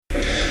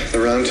the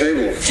round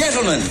table.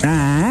 Gentlemen,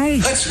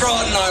 let's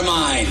broaden our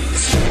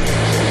minds.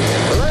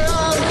 Lay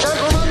on,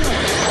 gentlemen,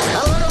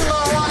 and let them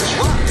know what's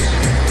what.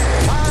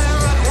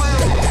 Fire at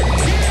will.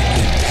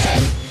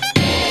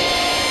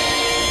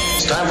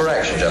 It's time for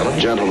action, gentlemen.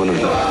 Gentlemen of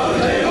the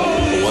round table.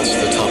 What's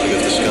the topic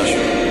of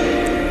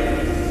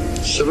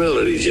discussion?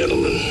 Civility,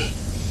 gentlemen.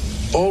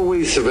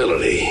 Always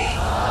civility. All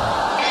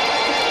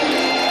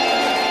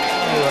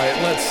right,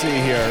 let's see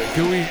here.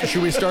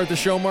 Should we start the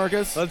show,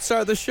 Marcus? Let's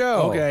start the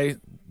show. Okay.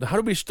 How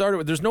do we start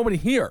it? There's nobody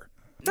here.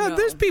 No,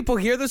 there's people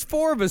here. There's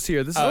 4 of us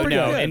here. This is pretty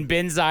good. In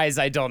Ben's eyes,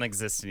 I don't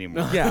exist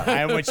anymore. Yeah.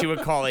 I am what you would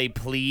call a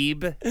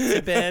plebe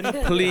to Ben.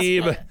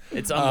 Plebe.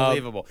 It's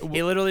unbelievable.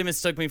 He literally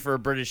mistook me for a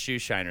British shoe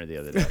shiner the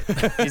other day.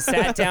 He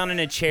sat down in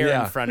a chair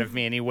in front of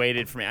me and he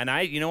waited for me. And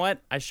you know what?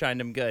 I shined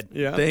him good.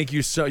 Yeah. Thank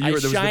you so. I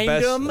shined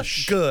him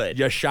good.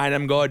 You shine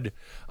him good.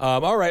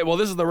 All right. Well,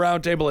 this is the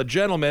round table of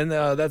gentlemen.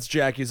 That's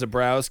Jackie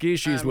Zabrowski.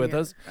 She's with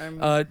us.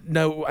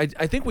 No, I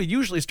think we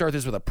usually start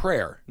this with a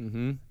prayer,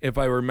 if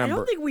I remember. I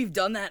don't think we've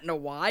done that in a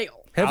while.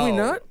 Have we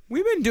not?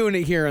 We've been doing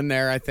it here and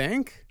there, I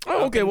think.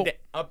 Oh, okay. Well,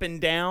 Up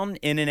and down,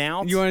 in and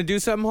out. You want to do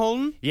something,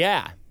 Holden?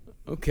 Yeah.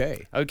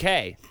 Okay.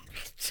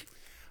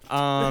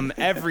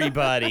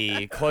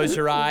 Everybody, close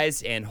your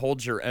eyes and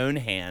hold your own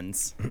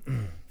hands.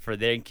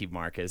 Thank you,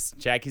 Marcus.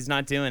 Jackie's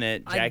not doing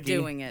it. Jackie? I'm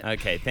doing it.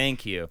 Okay,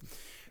 thank you.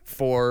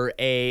 For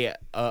a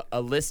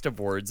list of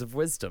words of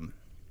wisdom.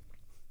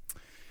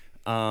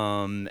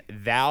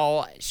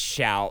 Thou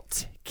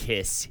shalt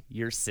kiss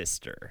your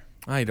sister.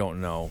 I don't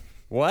know.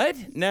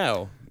 What?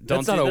 No.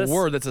 That's not a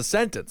word. That's a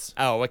sentence.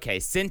 Oh, okay.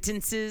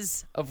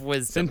 Sentences of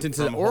wisdom.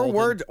 Sentences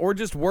or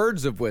just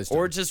words of wisdom.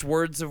 Or just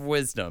words of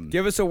wisdom.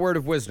 Give us a word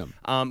of wisdom.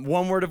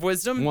 One word of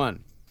wisdom?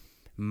 One.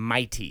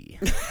 Mighty.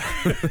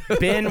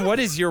 Ben, what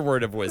is your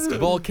word of wisdom?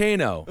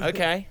 Volcano.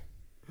 Okay.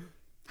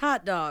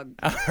 Hot dog.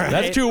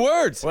 That's 2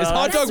 words. Well, is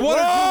hot dog one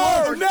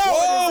or 2 words? No,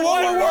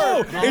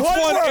 Whoa.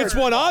 It's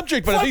one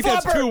object, but I think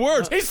that's 2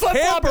 words. He's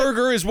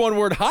Hamburger is 1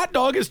 word. Hot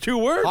dog is 2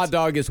 words. Hot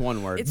dog is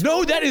 1 word.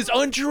 No, that is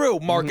untrue,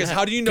 Marcus.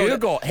 How do you know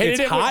Google. that? Hit It's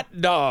it. hot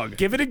dog.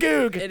 Give it a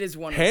goog. It is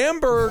 1 word.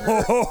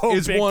 Hamburger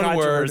is big 1 word.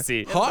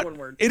 controversy. It's 1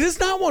 word. It is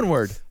not 1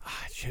 word.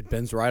 Shit,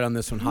 Ben's right on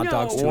this one. Hot No.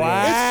 dog's 2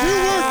 Wow. words. It's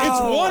 2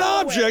 words. It's 1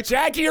 object.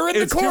 Jackie, you're in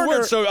the It's corner. 2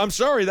 words. So I'm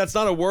sorry, that's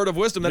not a word of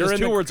wisdom. That You're is in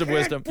 2 the- words of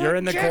wisdom. You're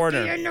in the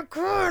corner. in the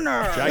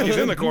corner. Jackie's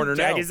in the corner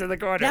now. Jackie's in the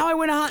corner. Now I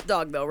want a hot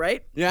dog, though,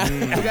 right? Yeah.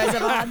 You guys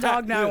have a hot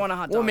dog? Now I want a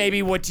hot dog. Well,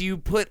 maybe what do you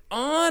put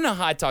on a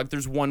hot dog?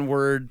 There's 1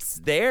 word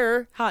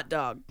there. Hot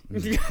dog.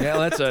 Yeah,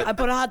 that's I a.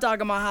 put a hot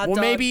dog on my hot Well,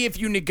 dog. maybe if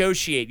you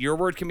negotiate, your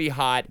word can be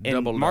hot and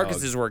Double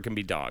Marcus's word can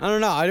be dog. I don't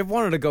know. I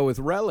wanted to go with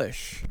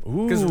relish.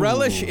 Because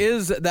relish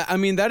is that. I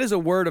mean, that is a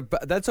word of.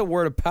 That's a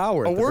word of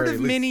power. A word of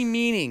many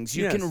meanings.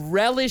 You Yes. can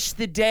relish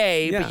the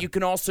day, Yeah. but you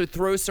can also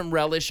throw some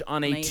relish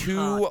on a On a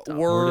hot dog.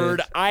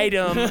 2-word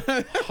item.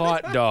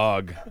 Hot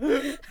dog.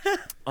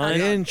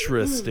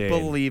 Interesting.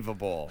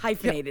 Unbelievable.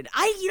 hyphenated.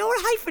 You know what?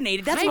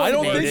 Hyphenated. That's I what I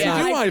don't think you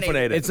Hyphenated. do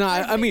hyphenate it. It's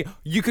not. I mean,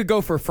 you could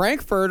go for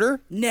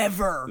Frankfurter.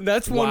 Never.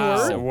 That's 1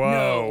 word.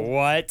 Whoa.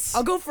 What?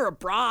 I'll go for a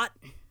brat.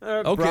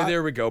 Okay,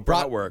 there we go.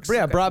 Brat works.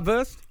 Yeah,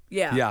 bratwurst.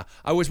 Yeah. Yeah,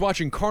 I was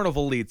watching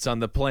Carnival Eats on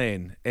the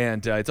plane,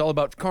 and it's all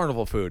about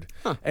carnival food.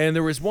 And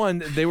there was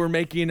one, they were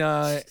making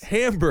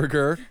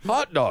hamburger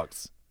hot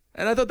dogs.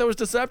 And I thought that was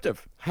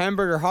deceptive.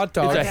 Hamburger hot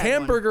dog. It's a had one.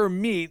 hamburger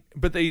meat,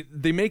 but they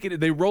make it,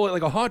 they roll it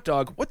like a hot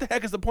dog. What the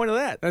heck is the point of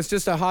that? That's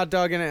just a hot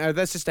dog and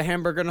that's just a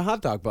hamburger and a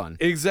hot dog bun.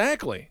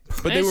 Exactly.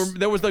 But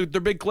that was their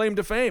big claim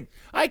to fame.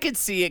 I could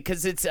see it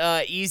because it's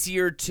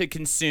easier to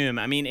consume.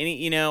 I mean,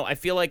 I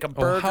feel like a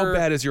burger. Oh, how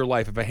bad is your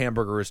life if a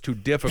hamburger is too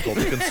difficult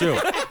to consume?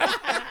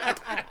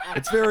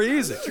 It's very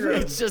easy.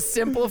 It's just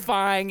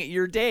simplifying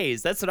your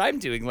days. That's what I'm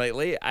doing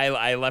lately.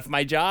 I left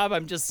my job.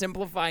 I'm just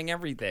simplifying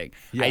everything.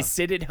 Yeah. I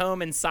sit at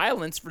home in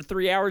silence for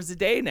 3 hours a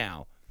day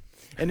now.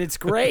 And it's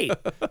great.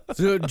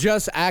 So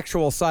just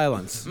actual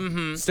silence.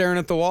 Mm-hmm. Staring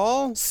at the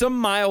wall. Some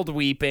mild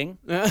weeping,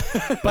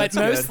 but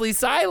mostly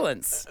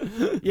silence.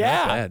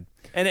 Yeah. bad.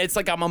 And it's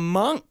like I'm a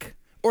monk.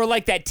 Or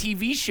like that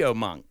TV show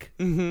Monk.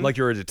 Like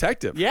you're a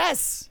detective.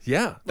 Yes.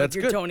 Yeah, that's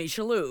You're good. Tony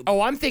Shalhoub. Oh,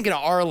 I'm thinking of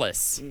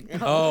Arliss.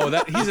 Oh,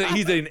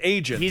 he's an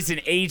agent. He's an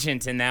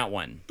agent in that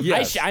one.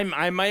 Yes.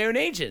 I'm my own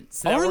agent.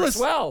 So that works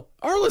well.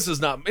 Arliss is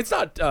not. It's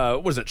not.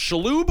 What is it?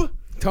 Shaloub?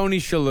 Tony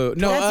Shalhoub.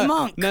 No, That's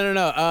Monk.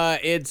 No.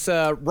 It's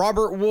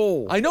Robert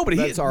Wool. I know, but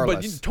That's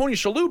Arliss. but Tony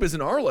Shalhoub isn't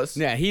Arliss.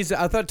 Yeah,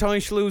 I thought Tony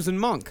Shalhoub was in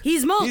Monk.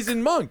 He's Monk. He's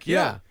in Monk.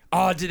 Yeah.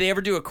 Oh, did they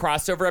ever do a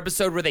crossover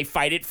episode where they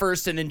fight it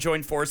first and then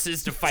join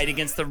forces to fight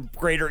against the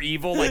greater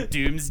evil, like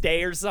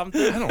Doomsday or something?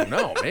 I don't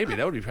know. Maybe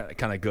that would be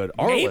kind of good.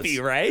 Arliss. Maybe,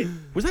 right?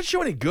 Was that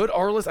show any good,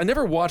 Arliss? I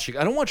never watched it.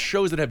 I don't watch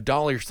shows that have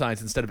dollar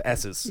signs instead of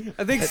S's.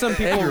 I think some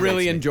people aggravates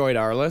really me. enjoyed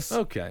Arliss.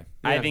 Okay.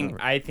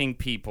 I think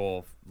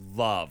people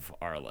love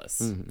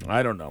Arliss.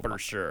 I don't know. For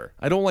sure.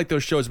 I don't like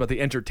those shows about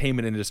the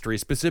entertainment industry,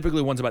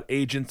 specifically ones about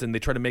agents, and they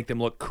try to make them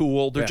look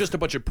cool. They're just a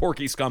bunch of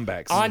porky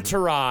scumbags.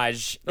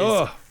 Entourage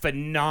is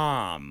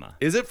phenom.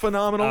 Is it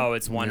phenomenal? Oh,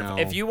 it's wonderful.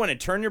 No. If you want to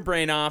turn your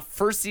brain off,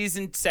 first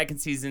season, second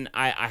season,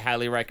 I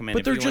highly recommend. But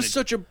If they're you wanna just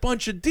such a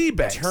bunch of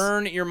D-bags.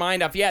 turn your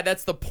mind off. Yeah,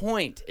 that's the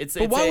point.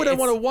 But why would I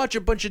want to watch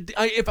a bunch of...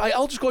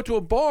 I'll just go to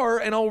a bar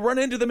and I'll run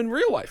into them in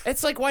real life.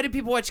 It's like, why do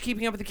people watch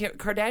Keeping Up with the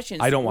Kardashians?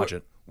 I don't watch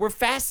it. We're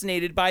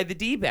fascinated by the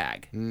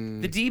D-bag.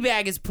 The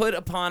D-bag is put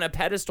upon a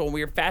pedestal, and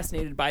we are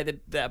fascinated by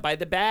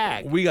the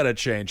bag. We got to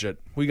change it.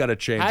 We got to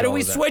change How do all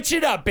we of that. switch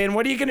it up, Ben?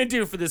 What are you going to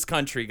do for this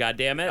country,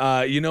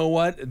 goddammit? You know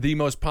what? The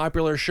most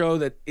popular show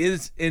that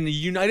is in the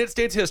United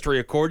States history,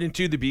 according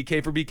to the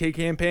BK for BK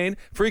campaign,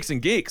 Freaks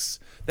and Geeks.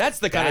 That's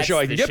the kind of show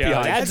I can get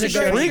behind. That's a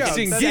great Freaks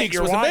show. and Set Geeks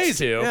your was watch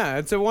amazing. to. Yeah,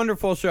 it's a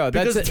wonderful show.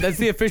 That's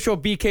the official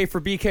BK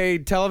for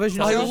BK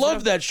television I show.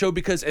 love that show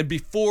because, and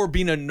before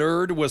being a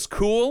nerd was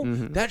cool,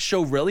 that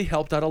show really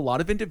helped out a lot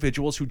of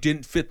individuals who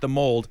didn't fit the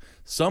mold.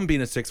 Some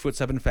being a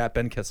 6'7" fat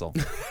Ben Kissel.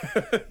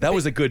 That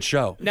was a good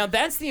show. Now,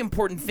 that's the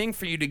important thing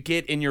for you to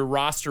get in your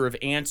roster of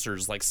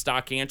answers, like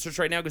stock answers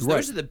right now, because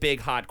those are the big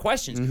hot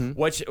questions.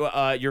 What's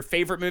your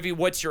favorite movie?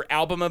 What's your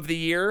album of the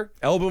year?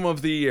 Album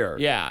of the year.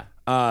 Yeah.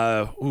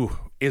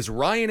 Is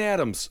Ryan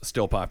Adams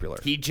still popular?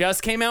 He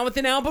just came out with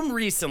an album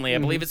recently. I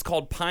believe it's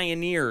called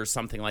Pioneer or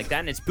something like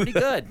that, and it's pretty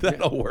good.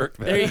 That'll work,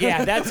 man.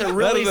 Yeah, that's a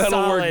really That'll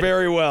solid. work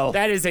very well.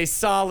 That is a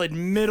solid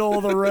middle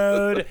of the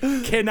road.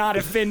 Cannot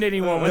offend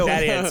anyone with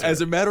that answer.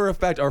 As a matter of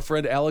fact, our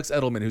friend Alex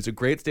Edelman, who's a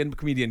great stand-up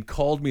comedian,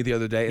 called me the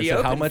other day and He said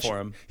how opened much for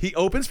him. he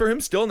opens for him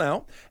still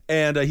now,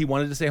 and he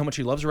wanted to say how much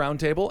he loves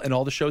Roundtable and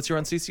all the shows here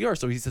on CCR.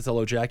 So he says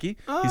hello, Jackie.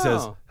 He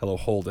says hello,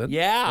 Holden.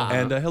 Yeah.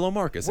 And hello,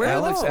 Marcus. Where-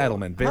 Alex hello.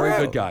 Edelman, very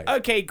good guy.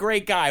 Okay,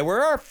 great guy.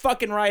 Where are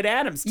fucking Ryan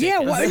Adams tickets? Yeah,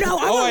 no,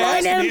 I want I Ryan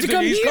asked him. Adams to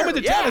come He's here. coming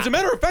to town. Yeah. As a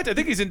matter of fact, I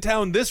think he's in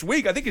town this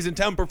week. I think he's in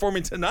town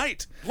performing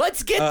tonight.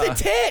 Let's get the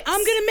tickets. I'm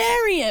gonna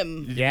marry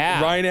him.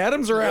 Yeah. Ryan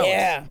Adams or Alex?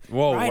 Yeah.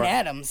 Whoa, Ryan Ri-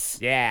 Adams.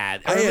 Yeah.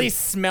 Or I at had-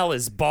 least smell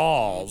his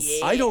balls.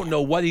 I don't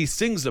know what he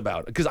sings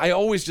about because I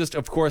always just,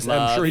 of course,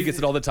 I'm sure he gets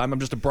it all the time. I'm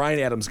just a Brian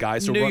Adams guy.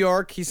 So New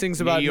York. He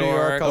sings about New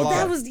York a lot.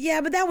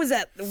 But that was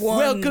at one.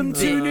 Welcome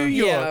to New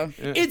York.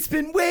 Yeah. It's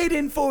been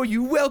waiting for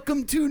you.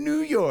 Welcome to New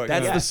York.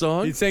 That's the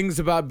song. He sings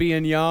about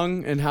being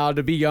young and how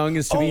to be young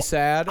is to be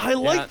sad. I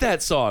like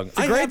that song.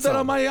 I great have that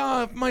song.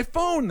 on my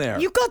phone there.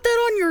 You got that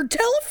on your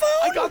telephone?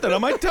 I got that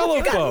on my You got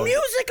telephone.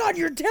 music on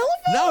your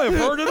telephone? Now I've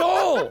heard it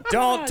all.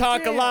 Don't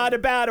talk a lot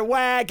about a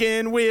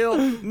wagon wheel.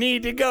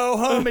 Need to go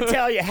home and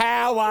tell you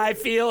how I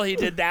feel. He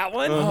did that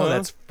one. Oh,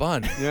 that's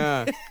fun.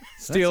 Yeah.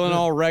 Stealing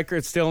all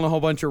records, stealing a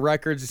whole bunch of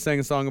records. He sang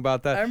a song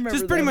about that. I remember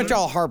Just pretty that much one.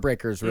 all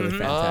Heartbreakers, really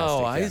fantastic.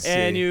 Oh, I yeah. see.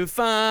 And you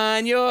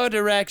find your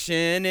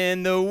direction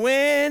and the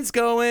wind's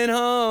going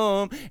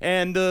home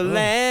and the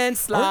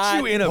landslide Aren't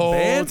you in a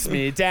holds band?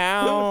 me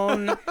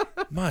down.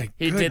 My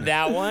He goodness. did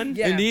that one?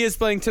 Yeah. And he is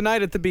playing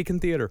tonight at the Beacon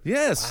Theater.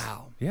 Yes.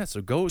 Wow. Yeah.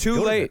 So go. Too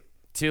go to late. it.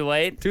 Too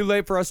late? Too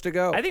late for us to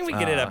go. I think we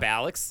get it up,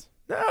 Alex.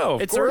 No,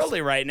 of It's course.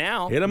 early right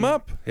now. Hit him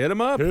up. Hit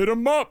him up. Hit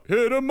him up.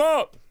 Hit him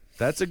up.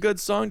 That's a good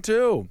song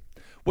too.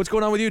 What's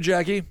going on with you,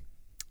 Jackie?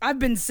 I've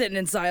been sitting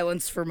in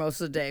silence for most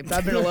of the day.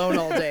 I've been alone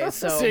all day,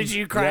 so. So did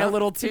you cry a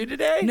little too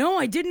today? No,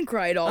 I didn't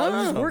cry at all. I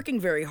was working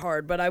very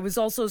hard, but I was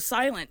also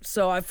silent,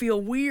 so I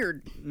feel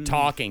weird.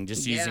 Talking,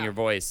 just using Yeah. your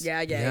voice.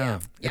 Yeah.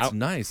 It's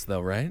nice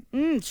though, right?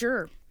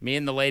 Sure. Me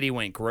and the lady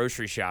went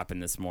grocery shopping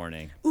this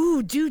morning.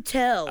 Ooh, do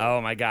tell.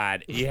 Oh my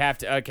God. You have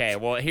to. Okay,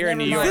 well, here in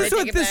New Never York. mind. Is this I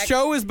what take it this back.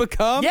 show has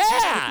become?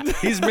 Yeah.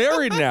 He's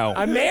married now.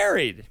 I'm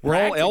married. We're all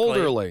Practically.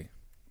 elderly.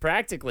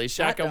 Practically.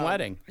 Shotgun Hot dog.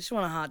 wedding. I just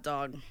want a hot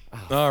dog.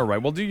 All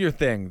right. Well, do your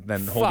thing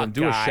then, Holden. Fuck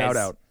Do guys. a shout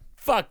out.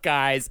 Fuck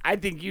guys, I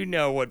think you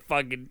know what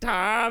fucking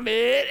time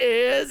it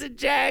is. And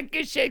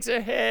Jackie shakes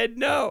her head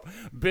no.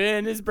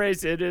 Ben is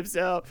bracing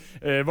himself.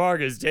 And Mark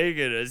is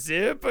taking a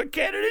sip of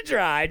Canada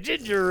Dry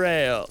ginger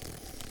ale.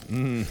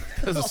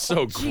 This is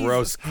so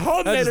gross.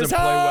 Home That doesn't Letters, play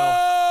well.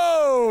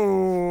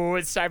 ho!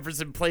 It's time for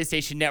some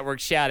PlayStation Network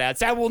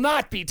shout-outs. That will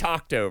not be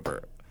talked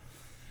over.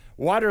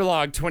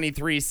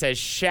 Waterlog23 says,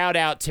 shout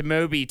out to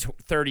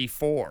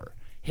Moby34.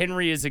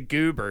 Henry is a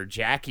goober.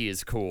 Jackie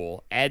is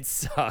cool. Ed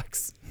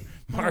sucks.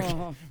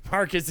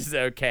 Marcus is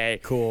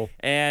okay. Cool.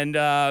 And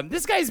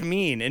this guy's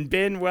mean. And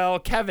Ben, well,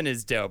 Kevin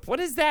is dope.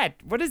 What is that?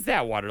 What is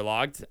that,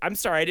 Waterlogged? I'm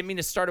sorry. I didn't mean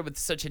to start it with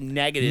such a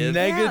negative.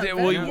 Negative. Yeah,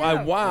 Well,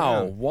 yeah.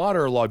 wow.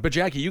 Waterlogged. But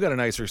Jackie, you got a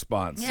nice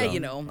response. Yeah, so.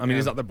 you know. I mean,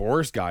 he's not the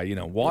worst guy. You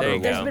know, There you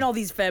waterlogged. go. There's been all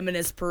these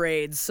feminist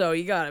parades, so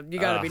you gotta be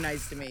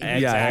nice to me. Yeah. Have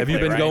Exactly, you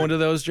been right? going to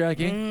those,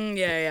 Jackie?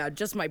 Yeah.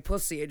 Just my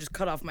pussy. I just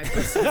cut off my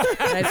pussy, and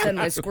I send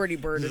my squirty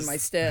bird in my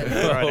stead.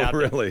 Oh,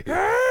 really?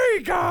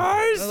 Hey,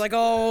 guys! I was like,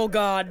 oh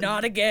God,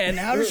 not again.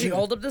 How does she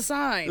hold up the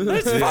sign?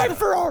 Let's fight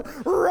for our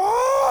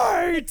rights!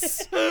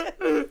 sports.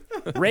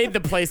 Raid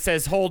the Place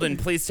says, Holden,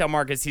 please tell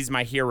Marcus he's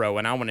my hero,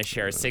 and I want to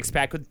share a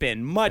six-pack with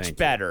Ben. Much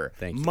better.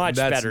 Thank you. Much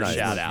That's better nice.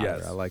 shout out.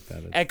 Yes. I like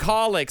that.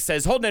 Ecolic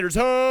says, Holdenators,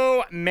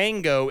 ho!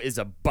 Mango is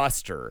a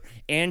buster.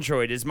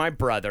 Android is my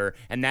brother,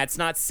 and that's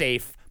not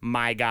safe,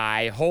 my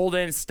guy.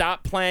 Holden,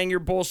 stop playing your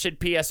bullshit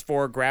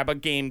PS4. Grab a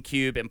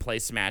GameCube and play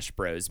Smash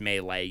Bros.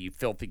 Melee, you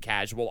filthy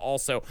casual.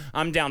 Also,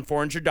 I'm down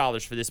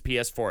 $400 for this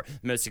PS4.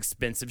 The most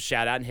expensive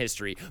shout out in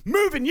history.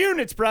 Moving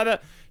units, brother.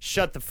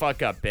 Shut the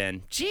fuck up,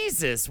 Ben.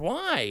 Jesus,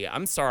 why?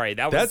 I'm sorry.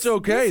 That's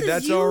okay. This is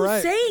That's you all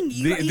right. saying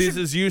you- This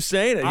is you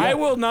saying it. I Yeah.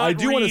 will not I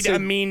do wanna read say, a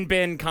mean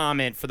Ben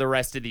comment for the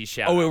rest of these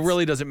shout outs. Oh, it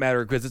really doesn't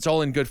matter because it's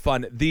all in good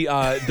fun.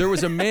 There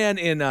was a man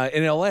in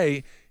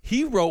L.A.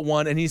 He wrote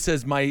one and he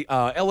says my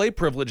L.A.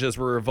 privileges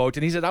were revoked,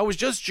 and he said I was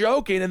just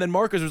joking. And then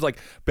Marcus was like,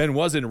 Ben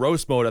was in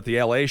roast mode at the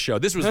L.A. show.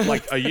 This was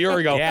like a year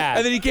ago. Yeah.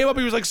 And then he came up.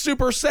 He was like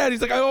super sad. He's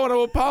like, I want to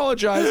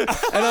apologize,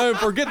 and I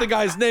forget the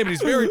guy's name.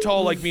 He's very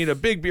tall like me and a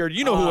big beard.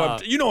 You know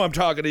who I'm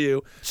talking to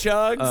you.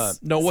 Chugs?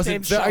 No, it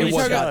wasn't. Same Are you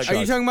Chugs. talking- Are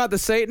you talking about the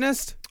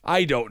Satanist?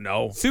 I don't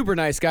know. Super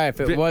nice guy if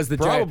it was the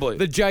Probably.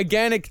 the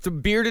gigantic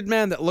bearded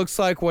man that looks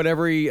like what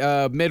every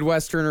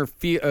Midwesterner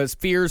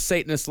fears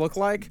Satanists look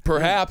like.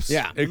 Perhaps.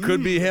 Yeah. It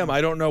could be him. I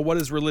don't know what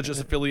his religious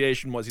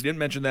affiliation was. He didn't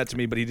mention that to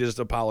me, but he just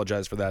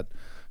apologized for that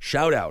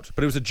shout out.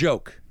 But it was a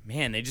joke.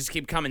 Man, they just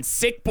keep coming.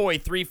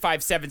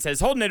 Sickboy357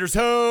 says, Holdenators,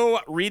 ho!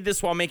 Read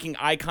this while making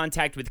eye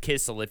contact with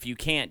Kissel. If you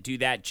can't do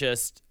that,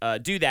 just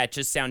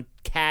sound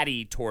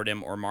catty toward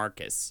him or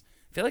Marcus.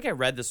 I feel like I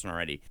read this one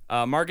already.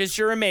 Marcus,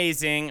 you're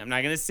amazing. I'm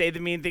not going to say the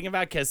mean thing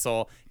about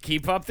Kissel.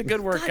 Keep up the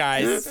good work,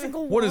 guys.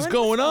 What is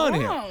going on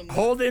here?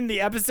 Holden,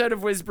 the episode of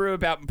Whizbrew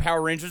about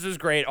Power Rangers was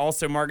great.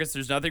 Also, Marcus,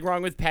 there's nothing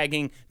wrong with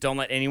pegging. Don't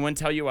let anyone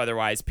tell you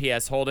otherwise.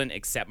 P.S. Holden,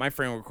 accept my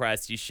friend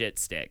request. You shit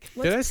stick.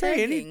 Did I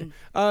say anything?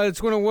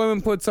 It's when a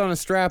woman puts on a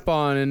strap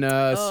on and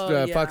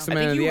fucks a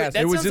man in the ass.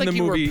 That It was sounds in like the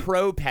you movie- were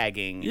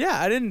pro-pegging. Yeah,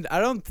 I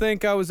don't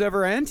think I was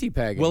ever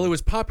anti-pegging. Well, it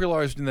was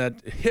popularized in that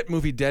hit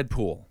movie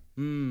Deadpool.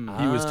 He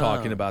was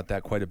talking about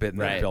that quite a bit in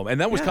that Right. film. And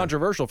that was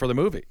controversial for the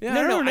movie. yeah,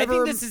 No, I never-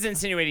 think this is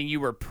insinuating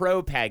you were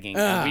pro-pegging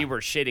and we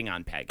were shitting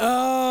on pegging.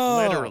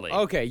 Oh, Literally.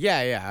 Okay,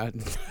 yeah.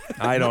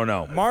 I don't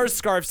know. Mars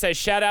Scarf says,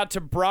 shout out to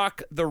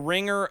Brock, the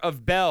ringer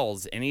of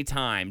bells,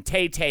 anytime.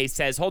 Tay-Tay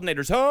says,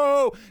 Holdenators,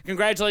 ho!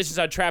 Congratulations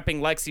on trapping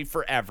Lexi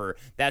forever.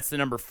 That's the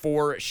number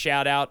 4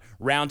 shout out.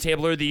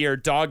 Roundtabler of the year,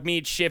 dog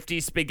meat,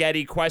 shifty,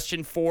 spaghetti.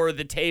 Question for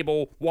the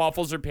table,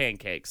 waffles or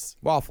pancakes?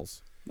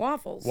 Waffles.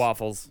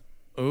 Waffles.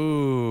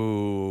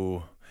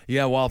 Ooh.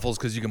 Yeah, waffles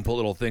because you can put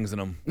little things in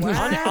them.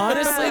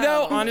 Honestly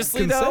though,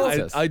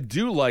 Consensus. I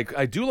do like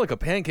a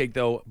pancake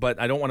though, but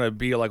I don't want to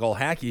be like all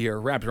hacky here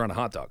wrapped around a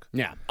hot dog.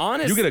 Yeah.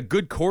 You get a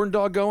good corn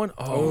dog going.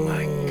 Oh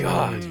my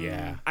god.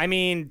 Yeah. I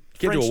mean,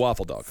 Can't do a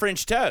waffle dog.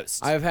 French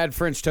toast. I've had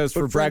French toast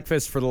for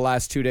breakfast for the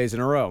last 2 days in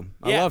a row.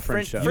 I Yeah, love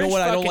French toast. You know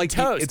what I don't fucking like?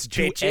 toast, It's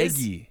too bitches.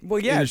 eggy. Well,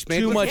 yeah, And there's it's made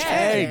too with much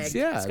egg. eggs.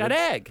 Yeah, It's got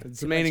egg. It's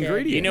the main much egg.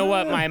 ingredient. You know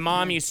what my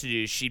mom used to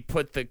do? She'd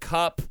put the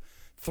cup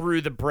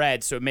through the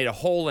bread so it made a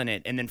hole in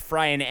it and then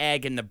fry an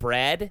egg in the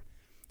bread.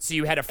 So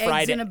you had a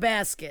fried Eggs in a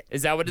basket.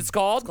 Is that what it's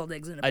called? It's called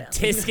eggs in a A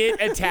basket. tisket,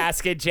 a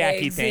tasket,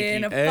 Jackie, Eggs thank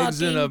in you. a Eggs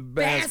in a fucking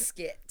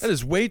basket. That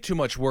is way too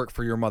much work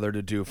for your mother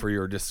to do for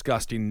your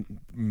disgusting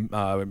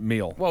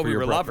meal. Well, for we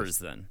your were breakfast. lovers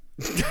then.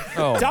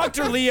 Oh.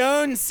 Dr.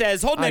 Leone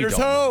says, Holdenators,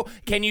 I ho!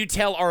 Can you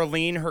tell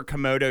Arlene her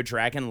Komodo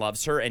dragon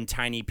loves her and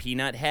Tiny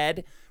Peanut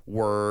Head?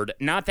 Word.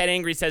 Not That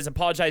Angry says,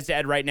 apologize to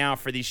Ed right now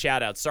for these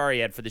shout-outs.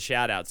 Sorry, Ed, for the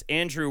shout-outs.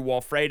 Andrew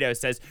Walfredo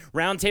says,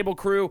 Roundtable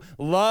crew,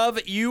 love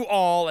you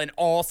all and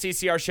all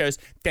CCR shows.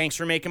 Thanks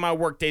for making my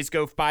workdays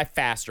go by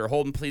faster.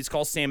 Holden, please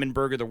call Salmon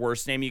Burger the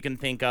worst name you can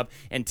think of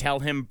and tell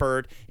him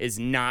Bert is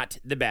not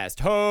the best.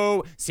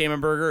 Ho! Salmon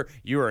Burger,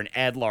 you are an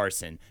Ed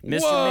Larson.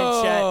 Mr.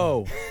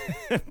 Whoa.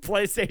 Minchette,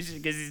 PlayStation,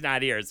 because he's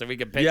not here, so we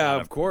can pick Yeah, on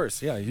him. of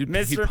course. Yeah, he'd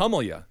Mr.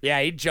 pummel you.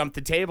 Yeah, he jumped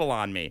the table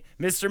on me.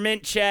 Mr.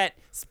 Minchette,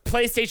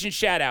 PlayStation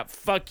shout out.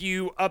 Fuck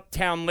you,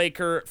 Uptown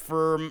Laker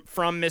from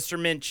Mr.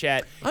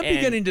 Minchette. I'm And-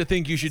 beginning to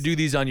think you should do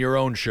these on your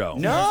own show.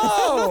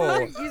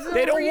 No!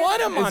 They don't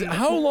want them on.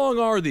 How long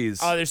are these?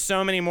 Oh, there's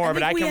so many more, I but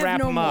think I we can have wrap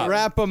no them up. more.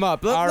 Wrap them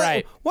up. All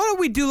right. Why don't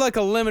we do like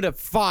a limit of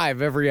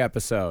 5 every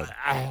episode?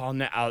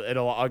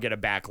 I'll get a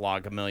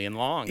backlog a million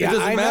long. It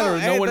doesn't I matter. know. No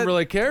Hey, one that-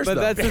 really cares, But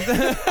though. that's the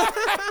thing.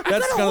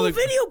 That's It's a kind whole of the.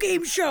 video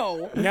game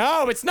show.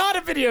 No, it's not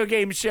a video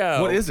game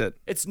show. What is it?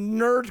 It's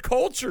nerd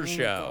culture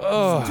show.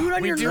 Oh, Do it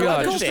on We your do nerd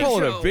God, culture just call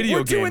it a show. video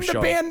We're game doing show. the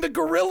band The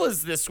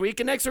Gorillas this week,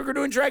 and next week we're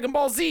doing Dragon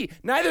Ball Z.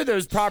 Neither of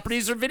those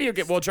properties are video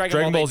games. Well,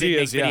 Dragon Ball Z Z did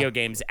make is, yeah. video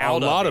games A out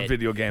of it. lot of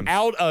video games.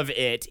 Out of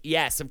it,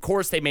 yes. Of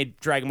course they made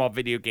Dragon Ball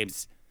video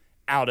games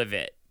out of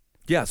it.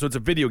 Yeah, so it's a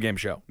video game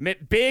show.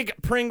 Big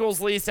Pringles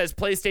Lee says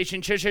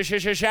PlayStation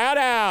shout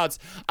outs.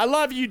 I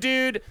love you,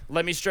 dude.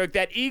 Let me stroke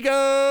that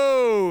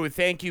ego.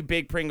 Thank you,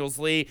 Big Pringles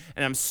Lee.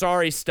 And I'm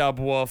sorry, Stub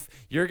Wolf.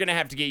 You're going to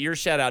have to get your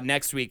shout out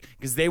next week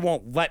because they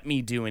won't let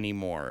me do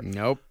anymore.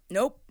 Nope.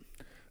 Nope.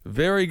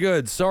 Very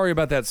good. Sorry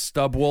about that,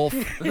 Stub Wolf.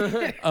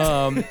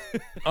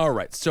 All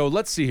right, so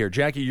let's see here.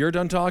 Jackie, you're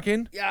done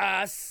talking?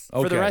 Yes.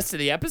 Okay. For the rest of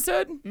the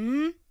episode?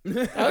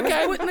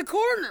 Okay. Put in the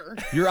corner.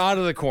 You're out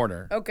of the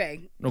corner.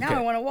 Okay. Okay. Now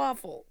I want a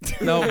waffle.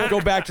 No,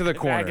 go back to the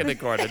corner. Back in the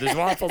corner. There's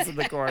waffles in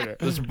the corner.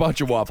 There's a bunch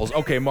of waffles.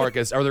 Okay,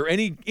 Marcus, are there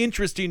any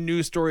interesting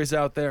news stories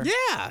out there?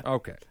 Yeah.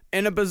 Okay.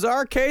 In a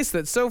bizarre case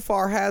that so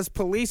far has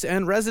police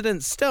and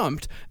residents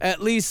stumped,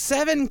 at least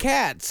 7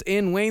 cats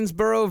in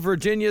Waynesboro,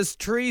 Virginia's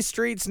Tree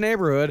Streets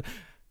neighborhood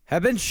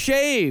have been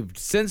shaved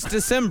since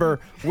December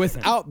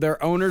without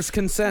their owner's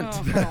consent.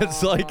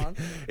 It's like,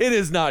 it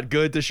is not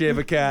good to shave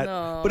a cat,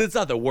 but it's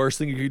not the worst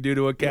thing you could do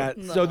to a cat.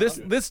 So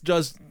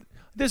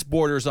this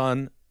borders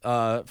on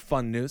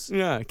fun news.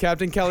 Yeah,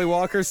 Captain Kelly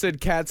Walker said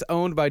cats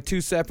owned by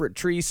 2 separate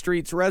Tree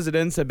Streets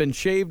residents have been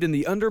shaved in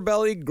the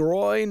underbelly,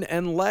 groin,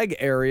 and leg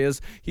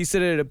areas. He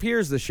said it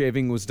appears the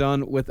shaving was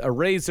done with a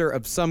razor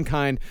of some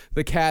kind.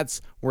 The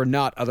cats were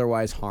not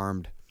otherwise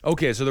harmed.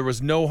 Okay, so there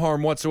was no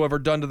harm whatsoever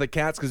done to the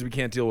cats because we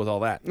can't deal with all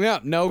that. Yeah,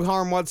 no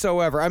harm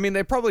whatsoever. I mean,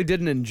 they probably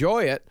didn't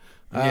enjoy it,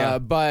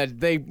 but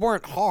they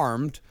weren't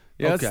harmed.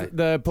 Yes, Okay.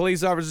 The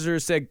police officer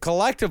said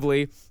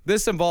collectively,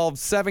 this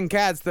involves 7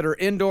 cats that are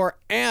indoor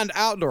and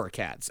outdoor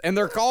cats, and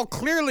they're all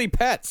clearly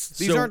pets.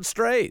 These So aren't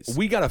strays.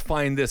 We got to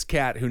find this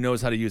cat who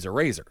knows how to use a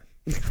razor.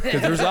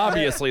 Because there's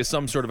obviously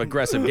some sort of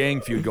aggressive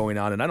gang feud going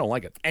on, and I don't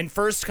like it. And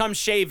first comes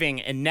shaving,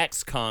 and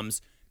next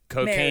comes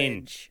cocaine.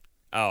 Marriage.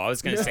 Oh, I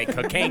was going to say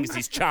cocaine because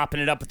he's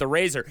chopping it up with the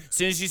razor. As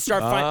soon as you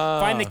start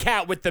find the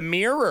cat with the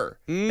mirror.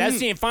 That's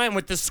what you find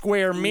with the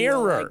square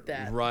mirror. Like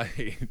that.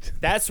 Right.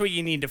 That's what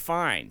you need to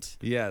find.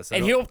 Yes. I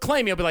And don't- he'll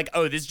claim, he'll be like,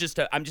 oh, this is just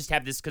I'm just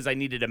have this because I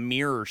needed a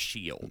mirror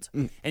shield.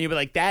 And you'll be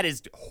like, that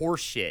is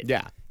horseshit.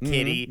 Yeah.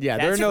 Kitty. Yeah,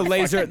 That's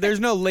there's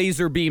no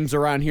laser beams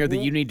around here that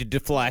you need to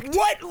deflect.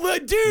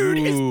 What dude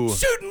Ooh. is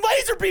shooting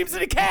laser beams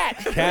at a cat?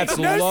 Cats Makes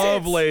no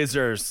love sense.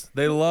 lasers.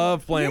 They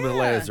love playing with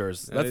Yeah.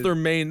 lasers.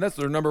 That's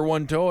their number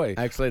one toy.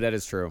 Actually, that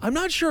is true. I'm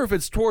not sure if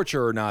it's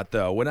torture or not,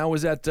 though. When I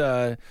was at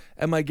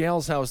my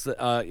gal's house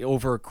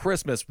over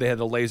Christmas, they had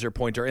a laser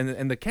pointer,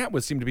 and the cat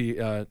seemed to be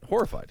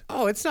horrified.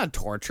 Oh, it's not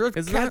torture.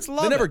 Is Cats that,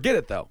 love they never it. get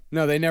it, though.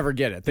 No, they never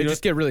get it. They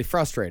just get really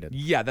frustrated.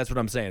 Yeah, that's what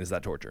I'm saying. Is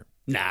that torture?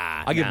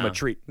 Nah. I'll give them a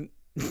treat.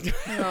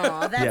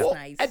 Aw, that's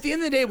nice. At the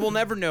end of the day, we'll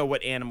never know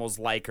what animals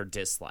like or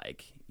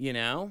dislike, you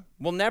know?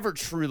 We'll never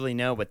truly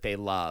know what they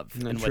love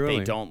and what truly.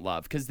 they don't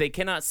love because they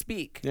cannot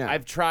speak. Yeah.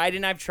 I've tried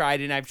and I've tried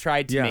and I've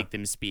tried to Yeah. make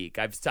them speak.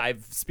 I've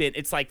spent,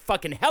 it's like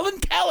fucking Helen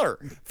Keller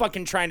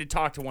fucking trying to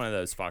talk to one of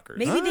those fuckers.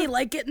 Maybe they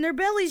like getting their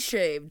bellies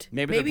shaved.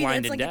 Maybe they're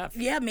blind that's and like deaf.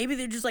 Yeah, maybe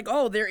they're just like,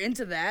 oh, they're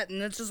into that,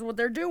 and that's just what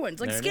they're doing.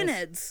 It's like There it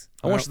skinheads.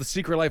 I watched The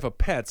Secret Life of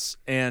Pets,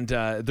 and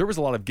there was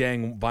a lot of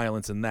gang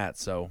violence in that,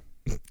 so...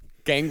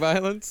 Gang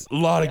violence? A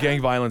lot of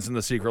gang violence in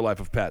The Secret Life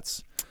of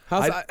Pets.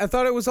 I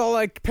thought it was all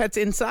like pets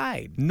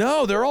inside.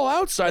 No, they're all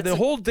outside the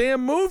whole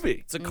damn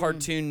movie. It's a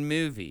cartoon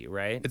movie,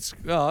 right? It's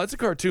a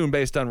cartoon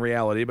based on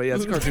reality, but yeah,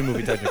 it's a cartoon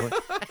movie technically.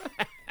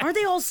 Aren't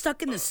they all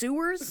stuck in the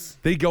sewers?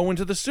 They go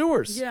into the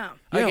sewers. Yeah.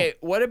 Okay,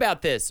 what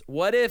about this?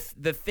 What if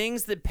the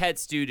things that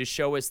pets do to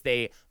show us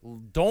they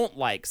don't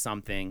like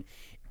something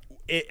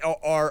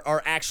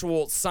are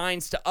actual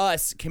signs to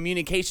us,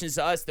 communications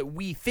to us that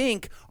we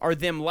think are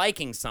them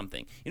liking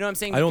something? You know what I'm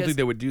saying? I don't think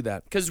they would do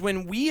that. Because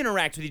when we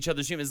interact with each other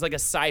as humans, it's like a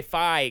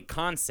sci-fi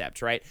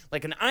concept, right?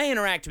 Like when I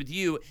interact with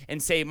you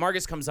and say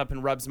Marcus comes up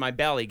and rubs my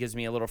belly, gives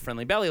me a little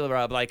friendly belly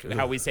rub, like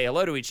how we say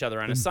hello to each other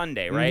on a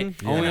Sunday, right?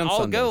 Only And on I'll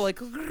Sundays. go like,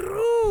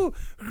 "Groo,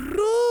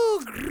 groo,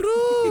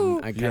 groo."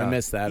 I kind of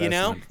miss that. You us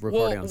know? not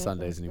recording Well, on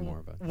Sundays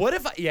anymore. But What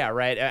if I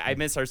right? I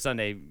miss our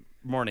Sunday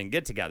morning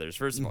get-togethers.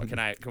 First of all,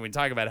 can we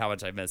talk about how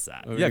much I miss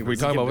that? Yeah, can we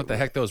talk about what the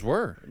heck those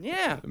were?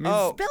 Yeah.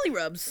 Belly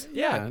rubs.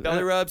 Yeah.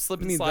 Belly rub,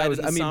 slip and slide.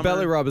 in the summer.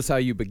 belly rub is how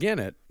you begin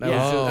it. That was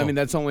Yeah. just-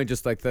 that's only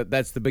just like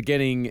that's the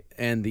beginning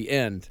and the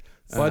end.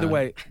 By the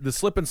way, the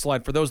slip and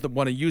slide, for those that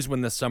want to use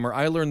one this summer,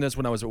 I learned this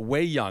when I was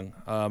way young,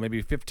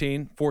 maybe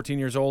 15, 14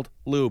 years old.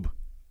 Lube.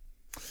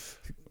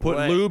 Put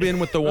What? lube in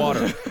with the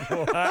water.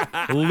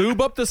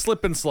 Lube up the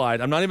slip and slide.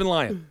 I'm not even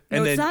lying.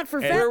 No, it's not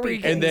for fat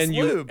people. And then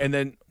lube?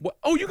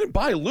 you can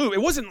buy lube.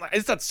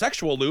 It's not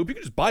sexual lube. You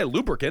can just buy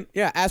lubricant.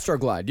 Yeah,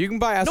 Astroglide. You can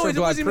buy No, it Astroglide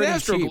wasn't even pretty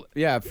Astroglide. cheap.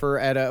 Yeah, for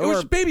at a It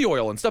was baby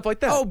oil and stuff like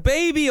that. oh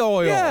baby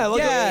oil. yeah,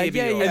 like yeah, baby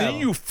yeah, oil. yeah. And then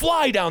you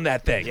fly down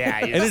that thing. Yeah,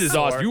 and it is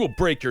awesome. You will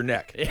break your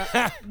neck.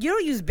 You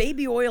don't use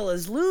baby oil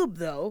as lube,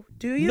 though,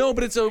 do you? No,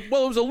 but it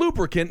was a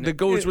lubricant that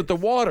goes with the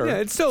water. Yeah,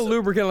 it's still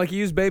lubricant. Like you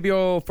use baby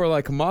oil for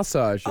like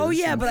massages. Oh,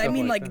 yeah, and but I stuff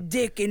mean, like like that.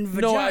 dick and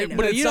No, vagina. but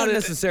But it's you don't not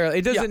necessarily.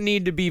 It doesn't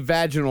need to be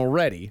vaginal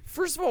ready.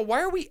 First of all,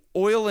 why are we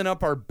oiling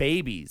up our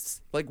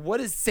babies? Like,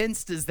 what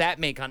sense does that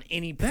make on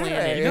any planet?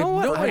 I You know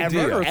what? no I've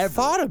idea. never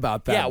thought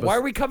about that. Yeah, why are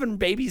before. we covering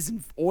babies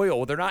in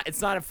oil? They're not.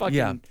 It's not a fucking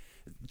Yeah.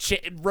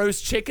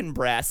 roast chicken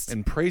breast.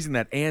 And praising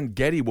that Ann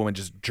Getty woman,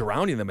 just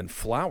drowning them in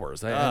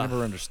flowers. I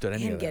never understood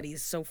any Ann of that. Getty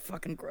is so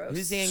fucking gross.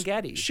 Who's Ann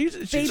Getty? She's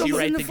Babies Did she in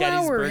write the the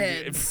flower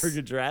Gettysburg heads.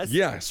 Address?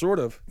 yeah, sort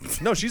of.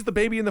 No, she's the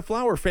baby in the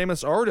flower,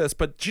 famous artist,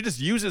 but she just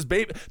uses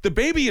baby. The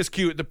baby is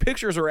cute. The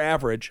pictures are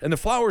average, and the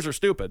flowers are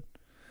stupid.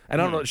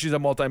 And I don't know. She's a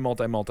multi. So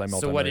what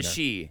millionaire. is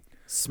she?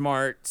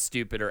 Smart,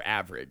 stupid, or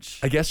average?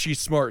 I guess she's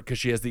smart because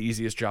she has the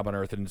easiest job on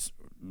earth and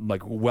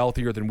like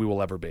wealthier than we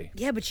will ever be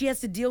Yeah, but she has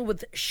to deal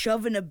with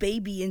shoving a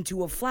baby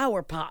into a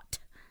flower pot.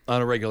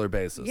 on a regular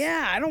basis.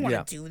 Yeah, I don't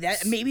want to Yeah. do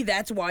that. Maybe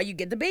that's why you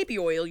get the baby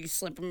oil. You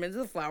slip them into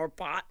the flower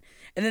pot,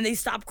 and then they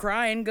stop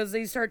crying because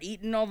they start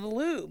eating all the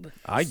lube.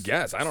 I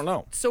guess. I don't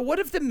know. So what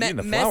if the Eating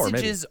the flower, maybe.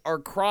 messages are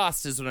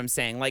crossed? Is what I'm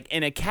saying. Like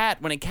in a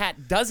cat, when a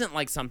cat doesn't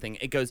like something,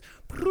 it goes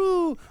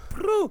proo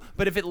proo.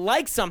 But if it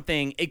likes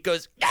something, it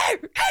goes. "Arr, arr,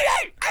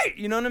 arr, arr."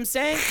 You know what I'm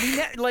saying?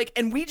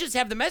 And we just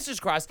have the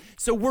message crossed.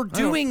 So we're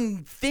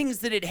doing things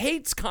that it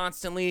hates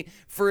constantly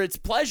for its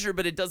pleasure,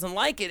 but it doesn't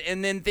like it,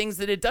 and then things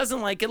that it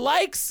doesn't like, it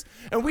likes,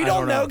 and we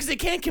don't know because it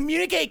can't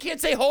communicate. It can't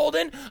say,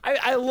 Holden,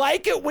 I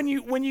like it when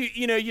you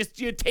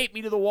tape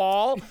me to the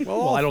wall.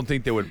 Well, I don't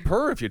think they would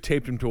purr if you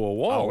taped him to a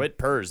wall. Oh, it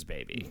purrs,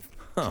 baby.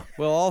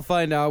 Well, I'll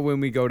find out when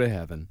we go to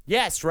heaven.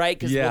 Yes, right?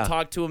 Because Yeah. we'll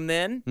talk to him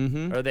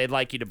then, or they'd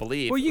like you to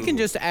believe. Well, you can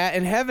just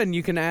in heaven.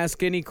 You can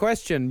ask any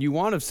question you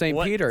want of St.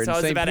 What? Peter, So I and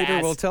was St. about to Peter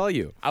ask- will tell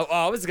you.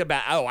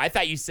 I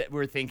thought you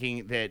were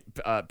thinking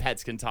that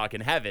pets can talk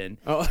in heaven.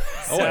 I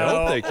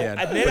hope they can.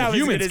 And then But I was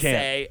humans going to can't.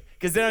 say,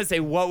 because then I would say,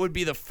 what would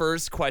be the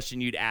first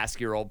question you'd ask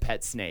your old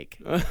pet snake?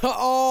 Did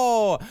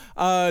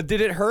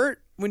it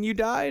hurt when you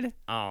died?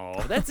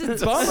 Oh, that's a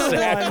bummer.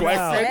 sad one.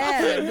 question.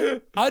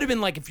 Sad. I would have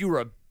been like, if you were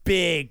a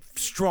big,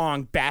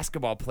 strong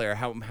basketball player,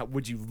 how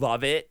would you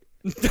love it?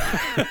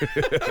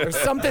 Or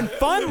something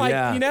fun, like,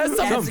 Yeah. something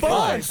That's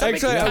fun. good. Something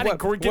Actually, you kinda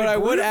what get a I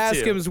would groove ask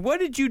to. him is, what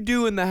did you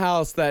do in the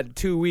house that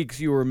 2 weeks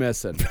you were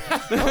missing?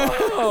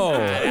 Oh,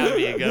 That would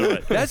be a good one.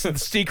 that's the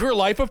secret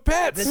life of The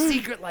pets.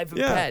 Secret Life of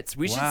Pets.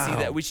 We should see Wow.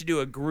 that. We should do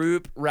a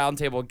group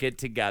roundtable get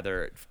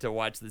together to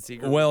watch The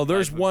Secret Well, Life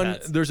there's of one.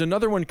 Pets. There's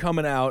another one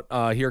coming out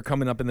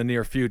coming up in the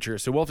near future.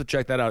 So we'll have to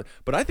check that out.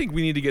 But I think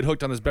we need to get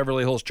hooked on this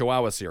Beverly Hills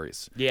Chihuahua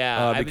series.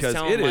 Yeah, I was because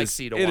telling it is.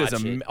 Lexi to It is.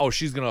 watch it. Oh,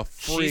 she's gonna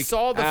freak She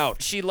saw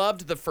out. She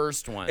loved the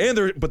first one. And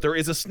there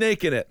is a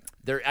snake in it.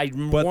 I But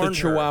the warned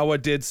her. Chihuahua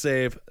did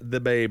save the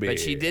baby. But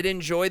she did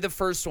enjoy the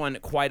first one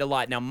quite a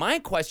lot. Now, my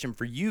question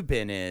for you,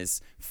 Ben,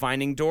 is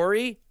Finding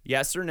Dory,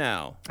 yes or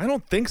no? I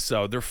don't think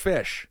so. They're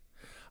fish.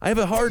 I have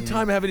a hard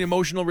time having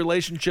emotional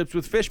relationships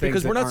with fish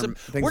because we're not.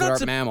 things we're that not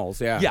aren't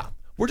mammals. Yeah. Yeah.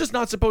 We're just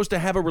not supposed to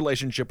have a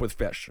relationship with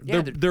fish.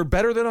 Yeah, they're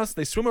better than us.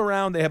 They swim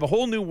around. They have a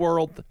whole new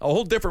world, a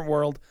whole different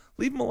world.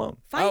 Leave them alone.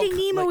 Finding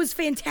Nemo like- is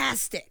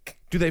fantastic.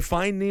 Do they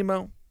find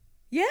Nemo?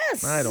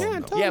 Yes. I don't know.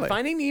 totally. Yeah,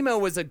 Finding Nemo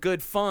was a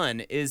good fun.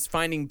 Is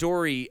Finding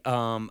Dory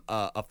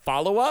a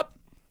follow-up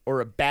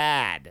or a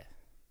bad?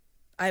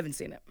 I haven't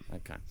seen it.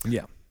 Okay.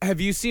 Yeah.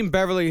 Have you seen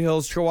Beverly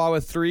Hills Chihuahua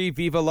 3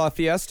 Viva La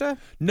Fiesta?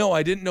 No,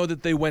 I didn't know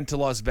that they went to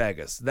Las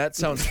Vegas. That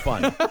sounds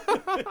fun.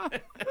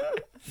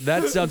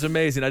 That sounds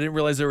amazing. I didn't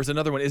realize there was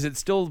another one. Is it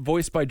still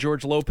voiced by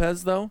George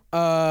Lopez though?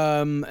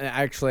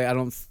 Actually, I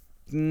don't.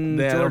 I don't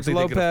George think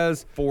they can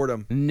Lopez. afford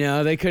him.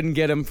 No, they couldn't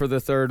get him for the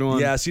third one.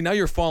 Yeah. See, now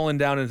you're falling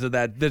down into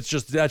that. They're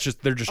just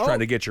trying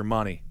to get your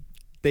money.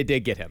 They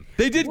did get him.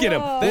 They did get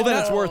him. Well, then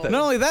it's worth it.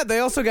 Not only that, they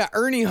also got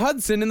Ernie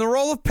Hudson in the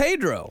role of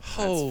Pedro.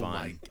 Oh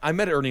my! I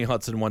met Ernie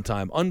Hudson one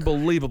time.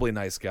 Unbelievably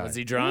nice guy. Was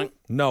he drunk?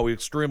 No,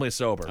 extremely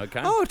sober.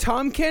 Okay. Oh,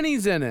 Tom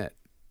Kenny's in it.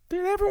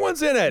 Dude,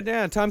 everyone's in it.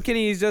 Yeah, Tom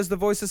Kenny he does the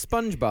voice of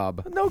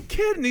SpongeBob. No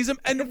kidding.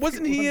 And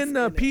wasn't he in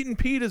Pete and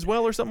Pete as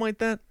well or something like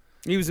that?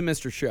 He was in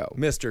Mr. Show.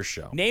 Mr.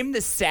 Show. Name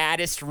the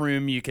saddest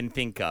room you can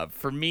think of.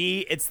 For me,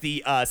 it's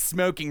the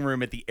smoking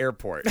room at the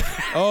airport.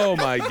 Oh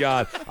my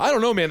God. I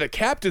don't know, man. The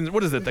captain's.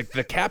 What is it?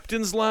 The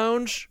captain's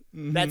lounge.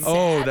 That's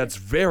Oh, sad. that's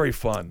very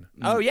fun.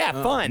 Oh yeah,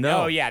 fun.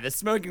 no. Oh yeah, the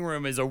smoking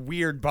room is a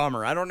weird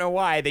bummer. I don't know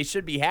why. They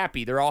should be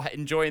happy. They're all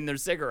enjoying their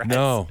cigarettes.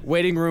 No,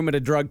 Waiting room at a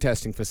drug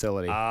testing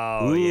facility.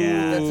 Oh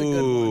yeah, That's a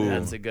good one.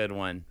 that's a good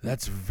one.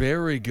 that's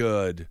very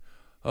good.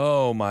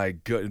 Oh my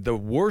good. The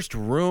worst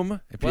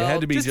room. If you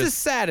had to be just the just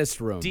saddest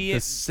room. the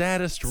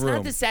saddest It's room.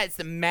 not the sad. It's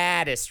the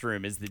maddest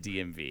room is the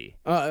DMV.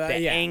 Yeah.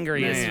 the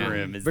angriest Yeah.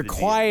 room is the the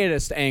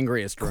quietest,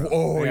 angriest room.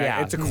 Oh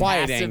yeah, it's a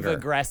quiet passive anger.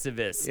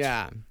 aggressivist.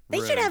 Yeah.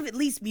 They should have at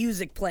least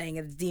music playing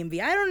at the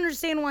DMV. I don't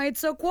understand why it's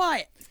so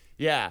quiet.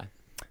 Yeah.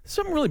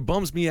 Something really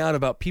bums me out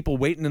about people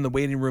waiting in the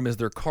waiting room as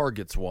their car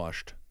gets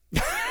washed.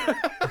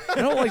 I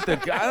don't like the.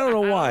 I don't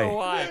know why.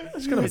 Why?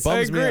 It's kind of I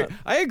bums me agree. out.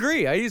 I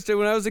agree. I used to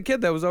when I was a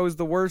kid. That was always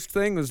the worst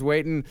thing. Was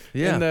waiting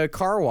Yeah. in the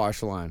car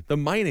wash line. The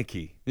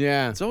Meineke.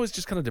 Yeah. It's always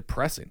just kind of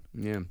depressing.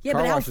 Yeah. Yeah,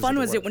 Car but how wash is fun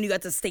the was it worst. when you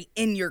got to stay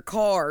in your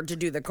car to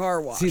do the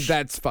car wash? See,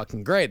 that's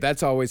fucking great.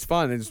 That's always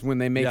fun. It's when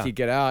they make Yeah. you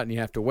get out and you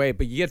have to wait,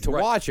 but you get to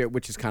Right. watch it,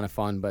 which is kind of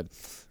fun. But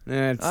it's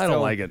I still-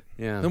 don't like it.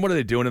 Yeah. Then what are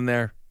they doing in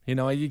there? You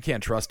know, you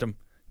can't trust them.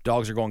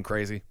 Dogs are going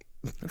crazy.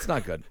 That's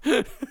not good.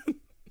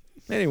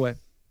 Anyway,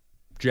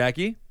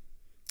 Jackie,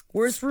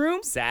 Worst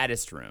room?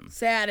 Saddest room.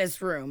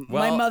 Saddest room.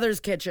 Well- My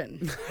mother's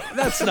kitchen.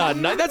 that's not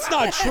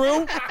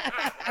true.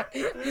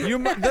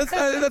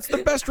 That's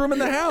the best room in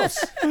the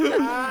house.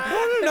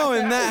 I don't know.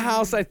 In that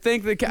house, I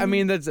think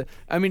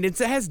it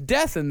has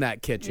death in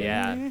that kitchen.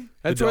 Yeah.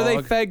 That's The where they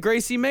dog. fed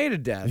Gracie May to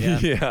death.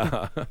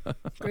 Yeah.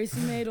 Gracie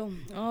Madel.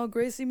 Oh,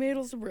 Gracie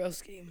Madel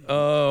Zabrowski.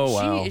 Oh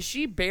wow. Is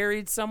she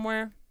buried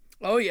somewhere?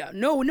 Oh, yeah.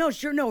 No,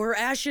 sure, no. Her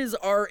ashes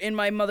are in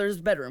my mother's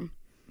bedroom.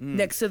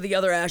 next to the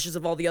other ashes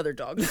of all the other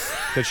dogs.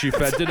 That she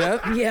fed to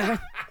death? Yeah.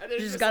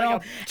 She's got all,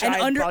 and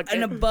giant under bucket.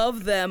 and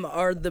above them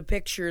are the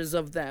pictures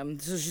of them.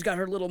 So she's got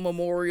her little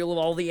memorial of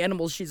all the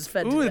animals she's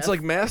fed to Ooh, it's death.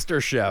 like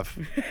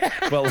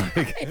MasterChef. But like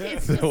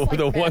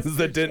the ones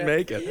that didn't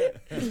make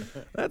it.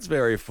 That's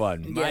very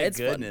fun. Yeah, My it's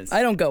goodness. fun.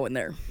 I don't go in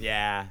there.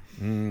 Yeah.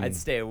 I'd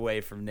stay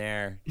away from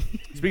there.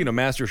 Speaking of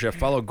MasterChef,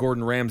 follow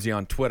Gordon Ramsay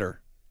on Twitter.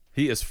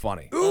 He is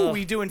funny. Ooh,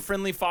 we doing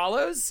friendly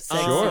follows?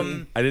 Sure.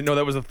 I didn't know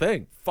that was a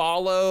thing.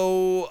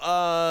 Follow,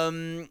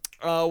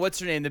 what's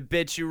her name? The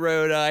bitch who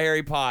wrote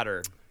Harry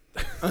Potter.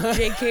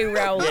 J.K.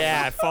 Rowling.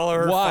 Yeah, follow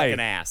her Why? fucking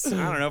ass. I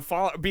don't know.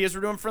 Follow because we're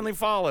doing friendly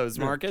follows,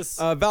 Marcus.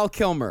 Val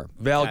Kilmer.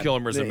 Val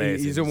Kilmer's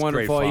amazing. He's a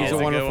wonderful, great he's a follow.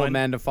 good wonderful one.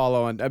 man to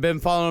follow. And I've been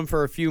following him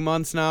for a few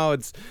months now.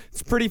 It's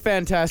pretty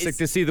fantastic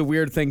to see the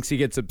weird things he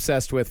gets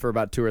obsessed with for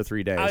about 2 or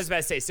 3 days. I was about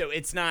to say, so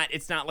it's not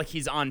like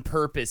he's on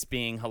purpose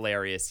being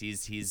hilarious.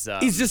 He's He's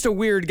just a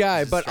weird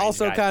guy, but strange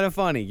also guy. kind of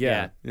funny.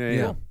 Yeah.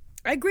 Yeah.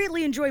 I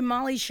greatly enjoy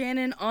Molly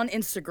Shannon on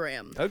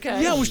Instagram.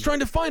 okay. Yeah, I was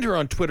trying to find her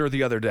on Twitter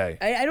the other day.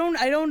 I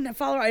don't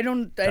follow her. I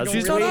don't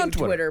She's really not on do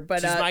Twitter.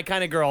 but She's my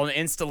kind of girl, an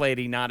Insta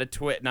lady, not a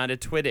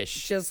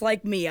Twittish. just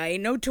like me, I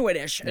ain't no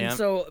Twittish. Yeah. And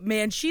so,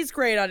 man, she's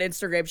great on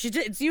Instagram.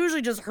 It's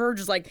usually just her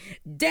just like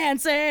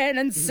dancing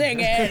and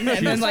singing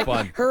and then like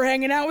fun. her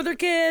hanging out with her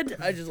kid.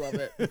 I just love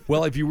it.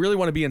 Well, if you really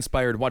want to be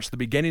inspired, watch the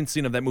beginning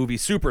scene of that movie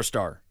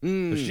Superstar.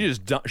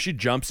 She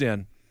jumps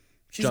in.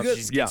 She's good.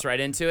 She gets right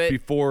into it.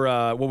 Before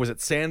what was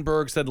it?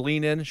 Sandberg said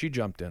lean in. She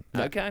jumped in.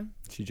 Okay.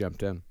 She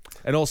jumped in.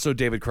 And also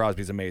David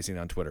Crosby's amazing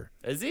on Twitter.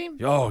 Is he?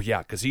 Oh yeah,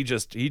 because he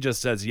just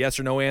says yes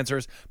or no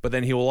answers, but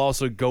then he will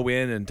also go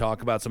in and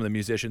talk about some of the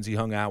musicians he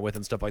hung out with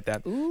and stuff like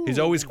that. He's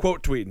always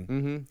quote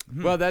tweeting.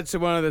 Well, that's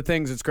one of the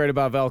things that's great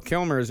about Val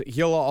Kilmer is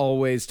he'll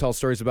always tell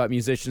stories about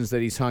musicians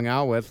that he's hung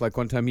out with. Like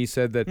one time he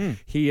said that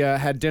he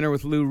had dinner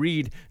with Lou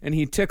Reed and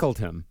he tickled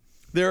him.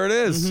 There it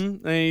is.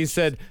 And he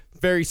said,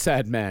 very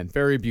sad man,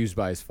 very abused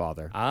by his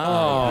father.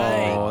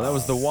 Oh, that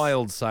was the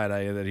wild side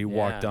that he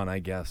walked on, I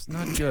guess.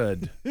 Not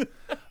good.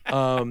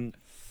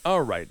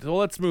 All right, well,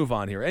 let's move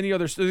on here. Any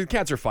other? The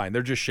cats are fine.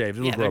 They're just shaved.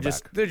 It'll grow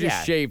back. They're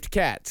just shaved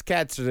cats.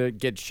 Cats that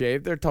get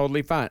shaved, they're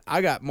totally fine.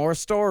 I got more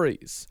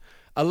stories.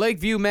 A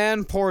Lakeview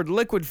man poured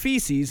liquid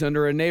feces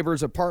under a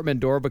neighbor's apartment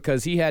door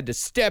because he had to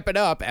step it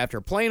up after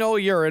plain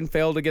old urine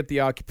failed to get the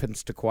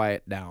occupants to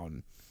quiet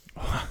down.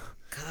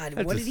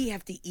 God, what did he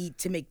have to eat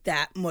to make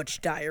that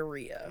much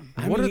diarrhea?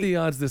 What are the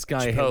odds this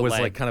guy Chipotle. was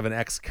like kind of an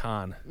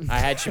ex-con? I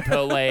had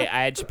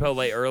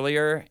Chipotle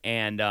earlier,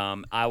 and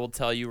I will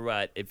tell you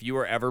what, if you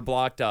were ever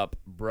blocked up,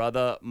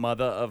 brother,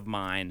 mother of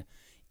mine,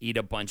 eat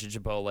a bunch of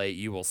Chipotle,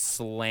 you will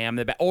slam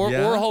the back. Or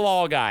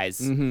Halal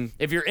Guys.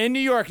 If you're in New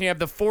York and you have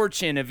the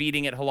fortune of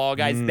eating at Halal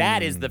Guys,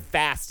 that is the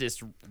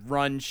fastest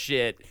run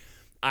shit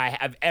I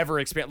have ever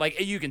experienced. Like,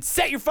 you can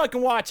set your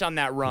fucking watch on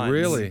that run.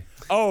 Really?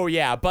 Oh,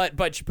 yeah. But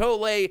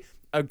Chipotle,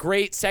 a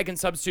great second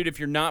substitute if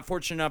you're not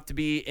fortunate enough to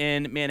be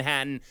in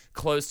Manhattan,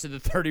 close to the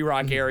 30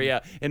 Rock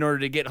area, in order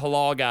to get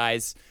Halal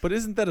Guys. But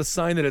isn't that a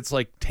sign that it's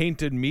like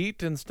tainted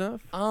meat and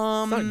stuff? It's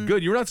not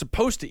good. You're not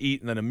supposed to eat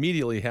and then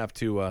immediately have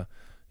to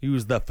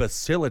use the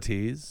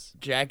facilities.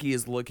 Jackie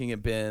is looking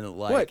at Ben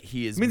like What?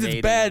 he is It means it's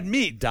made bad a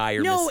meat.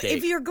 dire No,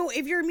 mistake.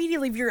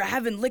 if you're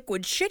having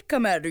liquid shit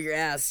come out of your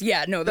ass,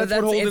 yeah, no, That's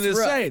what Holden it's is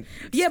rough. saying.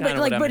 Yeah, kinda but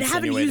what I'm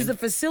having to use insinuating. the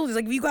facilities,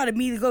 like if you got to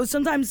immediately go,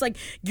 sometimes like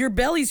your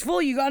belly's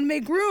full, you got to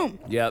make room.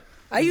 Yep.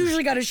 I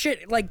usually got to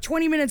shit like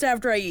 20 minutes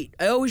after I eat.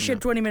 I always shit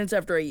 20 minutes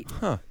after I eat.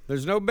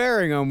 There's no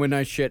bearing on when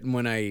I shit and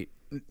when I eat.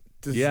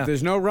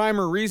 There's no rhyme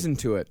or reason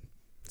to it.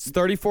 It's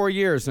 34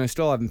 years and I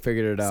still haven't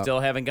figured it out.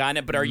 Still haven't gotten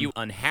it, but are you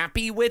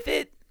unhappy with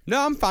it?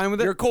 No, I'm fine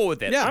with it. You're cool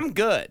with it. Yeah. I'm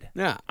good.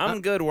 Yeah.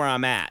 I'm good where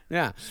I'm at.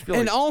 Yeah.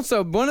 And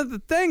also, one of the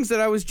things that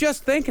I was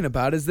just thinking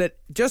about is that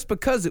just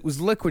because it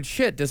was liquid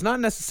shit does not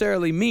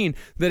necessarily mean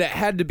that it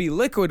had to be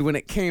liquid when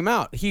it came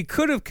out. He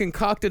could have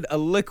concocted a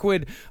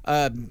liquid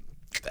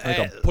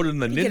Put it in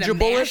the Get a ninja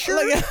bullet. masher?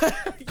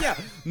 yeah,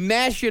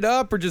 mash it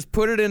up or just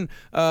put it in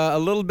a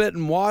little bit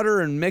in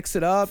water and mix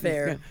it up.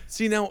 Fair.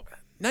 See, now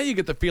you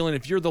get the feeling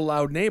if you're the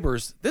loud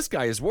neighbors, this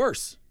guy is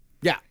worse.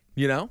 Yeah.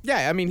 You know?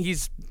 Yeah, I mean,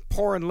 he's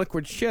pouring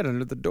liquid shit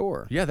under the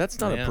door. Yeah, that's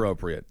not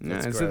appropriate.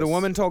 Yeah, and so the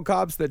woman told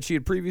cops that she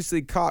had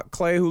previously caught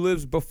Clay, who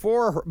lives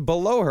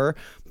below her,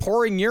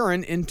 pouring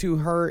urine into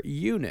her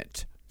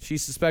unit. She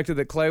suspected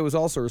that Clay was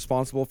also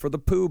responsible for the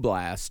poo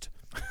blast.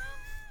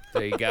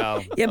 There you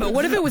go. Yeah, but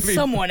what if it was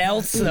someone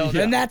else though?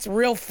 Then that's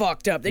real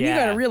fucked up. Then you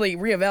Yeah. got to really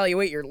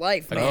reevaluate your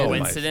life, A man.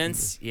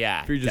 coincidence?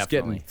 Yeah. If you're just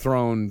definitely. getting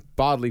thrown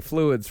bodily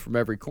fluids from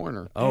every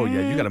corner. Oh,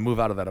 yeah, you got to move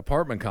out of that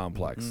apartment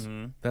complex.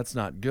 That's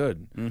not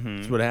good.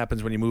 That's what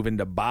happens when you move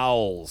into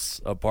Bowles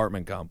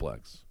apartment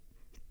complex.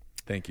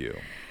 Thank you.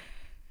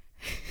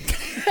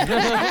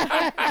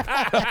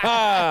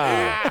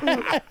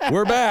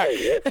 We're back.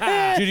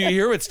 Did you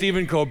hear what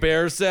Stephen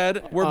Colbert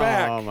said? We're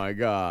back. Oh my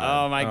God.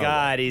 Oh my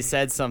God, he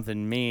said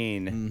something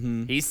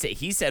mean. Mm-hmm.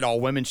 He said all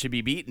women should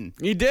be beaten.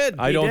 He did.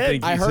 I don't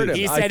think I heard him.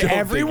 He I said don't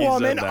every think he said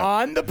woman that.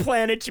 on the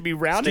planet should be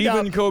rounded up.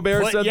 Stephen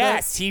Colbert said that?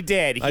 Yes, he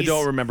did. I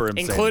don't remember him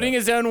saying including that.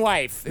 his own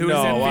wife, who No,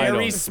 is a I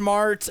very don't.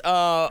 smart.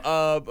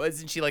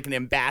 Isn't she like an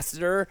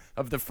ambassador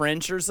of the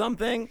French or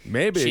something?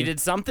 Maybe. She did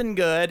something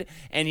good,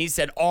 and he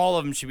said all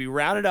of them should be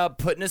rounded up,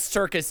 put in a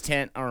circus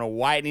tent. I don't know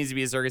why it needs to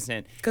be a circus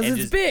tent. Because and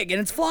it's just- big and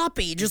it's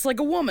floppy, just like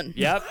a woman.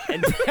 Yep,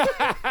 and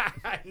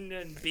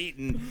then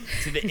beaten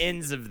to the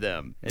ends of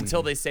them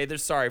until they say they're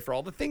sorry for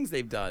all the things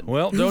they've done.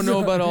 Well, don't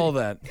know about all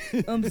that.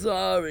 I'm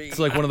sorry. It's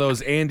like one of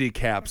those Andy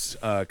Caps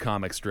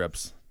comic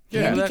strips.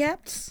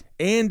 Handicaps?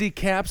 Andy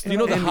Caps. Do you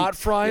know the hot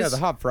fries? Yeah, the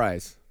hot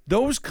fries.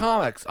 Those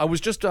comics. I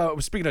was just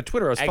speaking of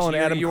Twitter. I was following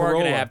Actually, Adam you are Carolla.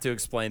 going to have to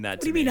explain that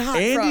What to do you me. mean hot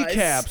Andy fries?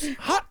 Caps.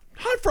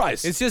 Hot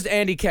fries. It's just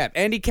Andy Cap.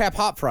 Andy Cap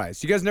hot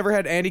fries. You guys never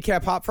had Andy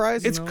Cap hot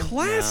fries? It's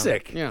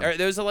classic. Yeah.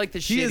 Those are like the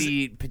He is-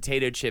 shitty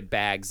potato chip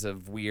bags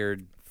of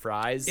weird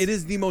fries. It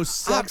is the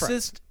most Hot fries.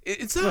 sexist.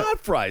 It's the hot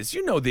fries.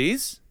 You know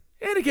these.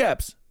 Andy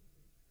Caps.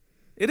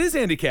 It is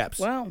Andy Caps.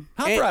 Wow.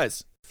 Hot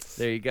fries.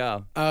 There you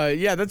go.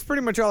 Yeah, that's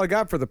pretty much all I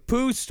got for the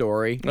poo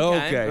story.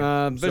 Okay.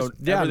 So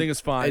everything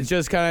is fine. It's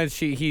just kind of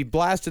he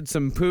blasted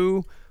some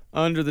poo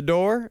under the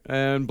door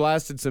and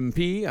blasted some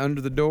pee under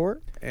the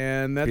door,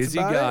 and that's Busy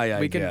about guy, it.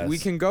 I guess. We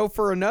can go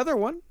for another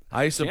one.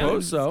 I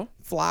suppose so.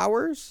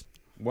 Flowers.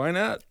 Why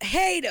not?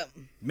 Hate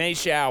him. May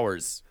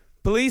showers.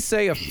 Police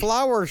say a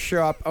flower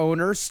shop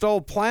owner stole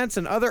plants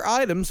and other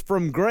items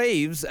from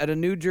graves at a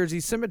New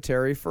Jersey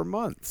cemetery for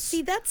months.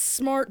 See, that's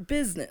smart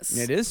business.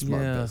 It is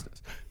smart Yeah.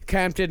 business.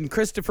 Captain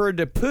Christopher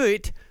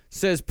DePuy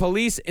says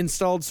police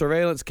installed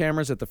surveillance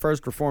cameras at the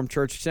First Reformed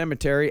Church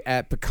Cemetery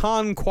at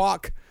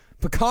Pequannock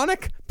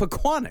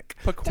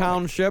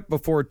Township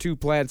before two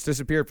plants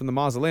disappeared from the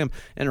mausoleum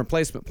and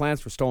replacement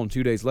plants were stolen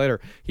 2 days later.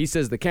 He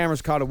says the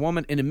cameras caught a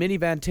woman in a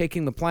minivan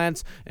taking the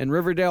plants, and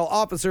Riverdale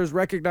officers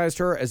recognized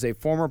her as a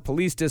former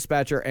police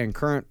dispatcher and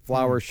current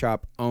flower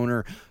shop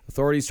owner.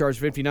 Authorities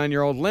charged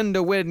 59-year-old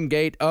Linda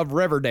Wingate of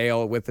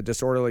Riverdale with the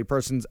disorderly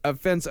person's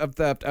offense of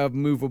theft of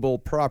movable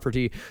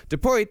property.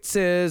 DePuy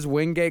says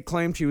Wingate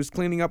claimed she was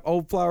cleaning up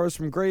old flowers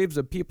from graves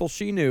of people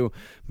she knew,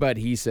 but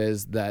he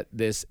says that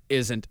this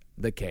isn't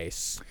the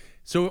case.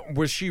 So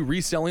was she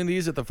reselling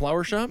these at the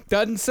flower shop?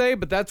 Doesn't say,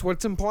 but that's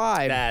what's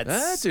implied.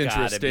 That's gotta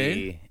interesting.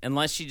 be.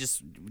 Unless she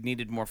just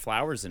needed more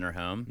flowers in her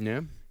home. Yeah.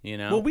 You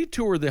know? Well, we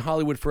toured the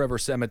Hollywood Forever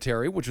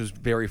Cemetery, which was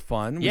very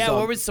fun. We yeah, saw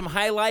what was some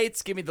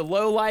highlights? Give me the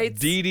low lights.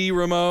 Dee Dee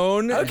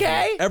Ramone.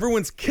 Okay.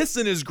 Everyone's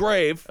kissing his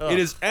grave. It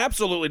is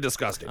absolutely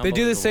disgusting. They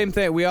do the same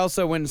thing. We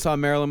also went and saw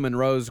Marilyn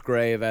Monroe's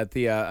grave at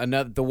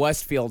the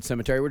Westfield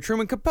Cemetery where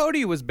Truman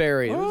Capote was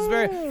buried. It was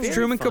very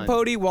Truman fun.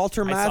 Capote,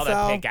 Walter I saw that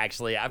Matthau. pic,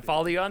 actually. I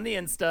follow you on the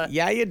Insta.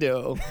 Yeah, you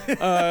do.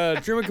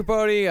 Truman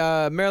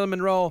Capote, Marilyn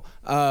Monroe,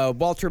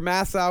 Walter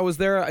Matthau was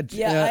there.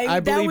 Yeah, I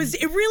believe.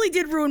 it really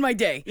did ruin my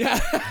day. Yeah.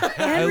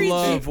 I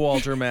love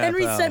Walter Matthau.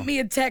 Henry sent me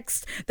a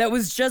text that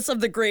was just of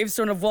the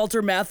gravestone of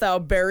Walter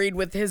Matthau buried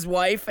with his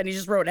wife, and he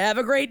just wrote, "Have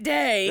a great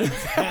day."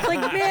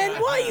 Like,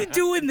 man, why are you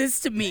doing this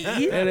to me?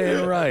 That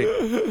ain't right.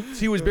 So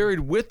he was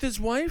buried with his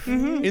wife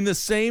in the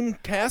same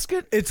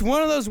casket? It's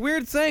one of those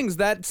weird things.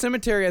 That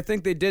cemetery, I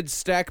think they did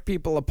stack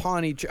people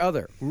upon each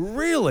other.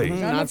 Really?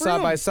 Not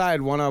side by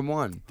side, one on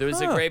one. There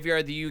was a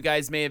graveyard that you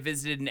guys may have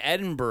visited in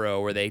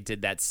Edinburgh where they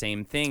did that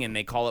same thing, and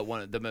they call it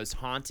one of the most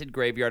haunted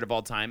graveyard of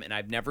all time, and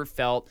I've never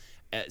felt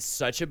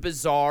such a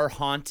bizarre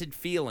haunted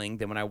feeling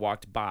than when I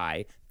walked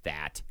by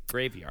that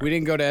graveyard. We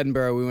didn't go to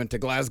Edinburgh. We went to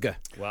Glasgow.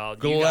 Well,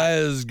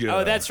 Glasgow.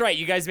 oh, that's right.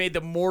 You guys made the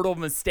mortal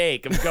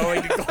mistake of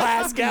going to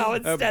Glasgow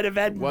instead of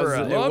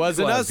Edinburgh. It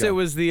wasn't us. Glasgow. It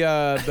was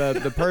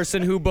the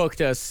person who booked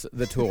us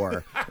the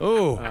tour.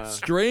 Oh,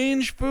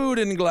 strange food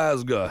in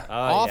Glasgow.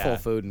 Awful yeah.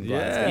 food in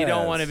Glasgow. Yeah. You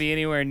don't want to be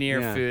anywhere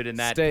near Yeah. food in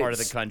that Stay- part of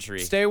the country.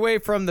 Stay away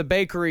from the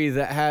bakery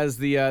that has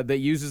that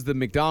uses the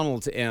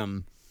McDonald's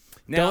M.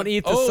 Don't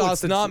eat the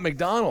sausage. it's not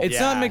McDonald's. It's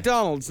Yeah. not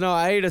McDonald's. No,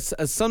 I ate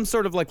some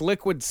sort of like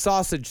liquid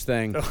sausage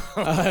thing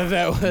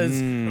that was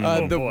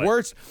the boy.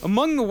 worst,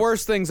 among the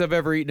worst things I've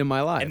ever eaten in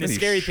my life. And the he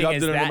scary thing shoved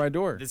is it under that my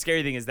door. the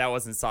scary thing is that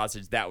wasn't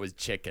sausage, that was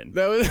chicken.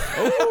 That was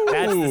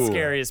That's the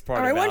scariest part.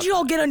 All right, why about don't you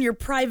all get on your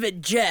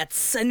private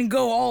jets and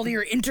go all to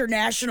your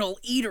international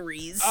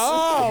eateries?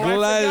 Oh,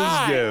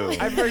 Glasgow.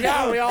 I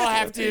forgot we all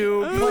have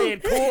to play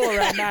it cool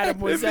around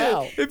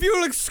Mademoiselle. If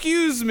you'll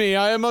excuse me,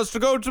 I must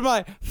go to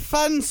my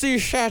fancy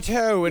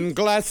chateau in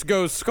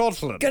Glasgow,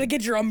 Scotland. Gotta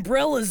get your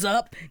umbrellas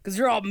up, because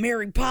you're all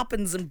Mary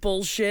Poppins and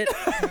bullshit.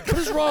 What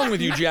is wrong with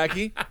you,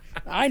 Jackie?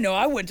 I know,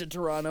 I went to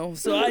Toronto,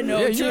 so I know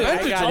Yeah, you too.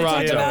 went to I'll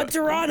talk Toronto. about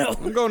Toronto.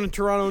 I'm going to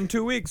Toronto in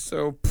 2 weeks,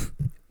 so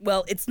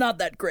Well, it's not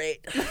that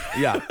great.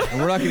 Yeah, and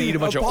we're not going to eat a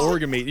bunch of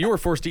organ meat. You were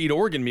forced to eat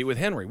organ meat with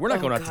Henry. We're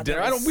not going out to God,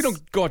 dinner. that was- We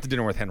don't go out to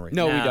dinner with Henry.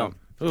 no, we No. don't.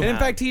 And in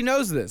fact, he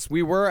knows this.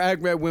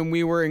 When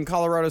we were in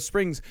Colorado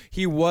Springs,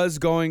 he was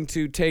going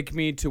to take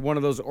me to one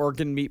of those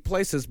organ meat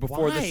places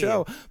before the Why?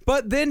 show.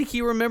 But then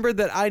he remembered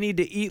that I need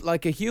to eat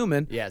like a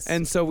human. Yes.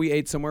 And so we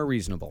ate somewhere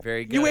reasonable.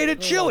 Very good. You ate at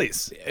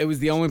Chili's. It was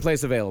the only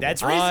place available.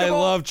 That's I reasonable.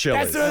 love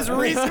Chili's. That's the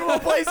most reasonable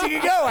place you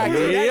can go,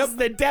 actually. Yep. That's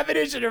the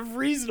definition of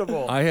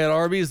reasonable. I had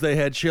Arby's. They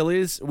had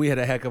Chili's. We had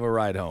a heck of a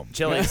ride home.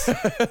 Chili's.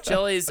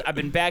 Chili's, I've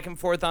been back and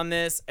forth on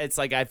this. It's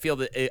like I feel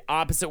the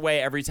opposite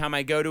way every time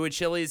I go to a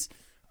Chili's.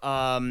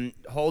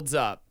 Holds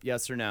up,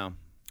 yes or no?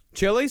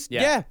 Chili's?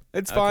 Yeah.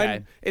 It's fine.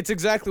 Okay. It's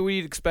exactly what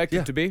you'd expect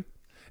it to be.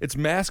 It's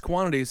mass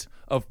quantities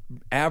of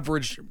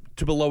average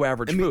to below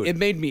average I mean, food. it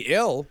made me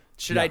ill.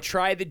 Should I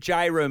try the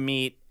gyro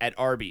meat at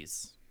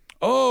Arby's?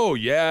 Oh,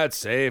 yeah, it's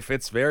safe.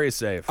 It's very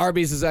safe.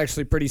 Arby's is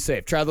actually pretty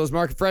safe. Try those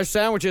Market Fresh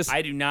sandwiches.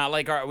 I do not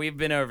like we've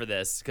been over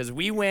this because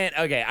we went.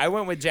 Okay, I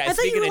went with Jack. I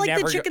thought you would like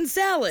the chicken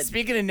salad.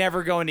 Speaking of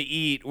never going to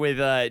eat with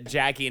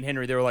Jackie and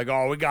Henry, they were like,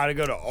 "Oh, we got to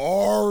go to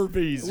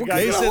Arby's." We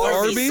gotta They go to said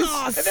Arby's.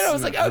 Arby's? And then I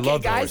was like, I "Okay,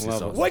 love the guys, horsey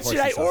sauce. what should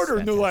I Horsey sauce is order?"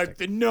 And they're like,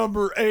 fantastic. "The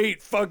number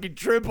 8 fucking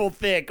triple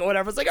thick or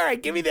whatever." I was like, "All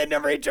right, give me that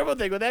number 8 triple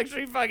thick with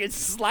extra fucking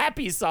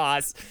slappy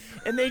sauce."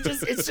 And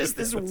it's just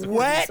this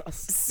wet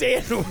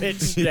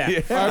sandwich.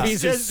 Yeah.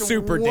 Arby's is Just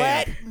super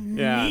wet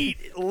damp.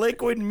 meat,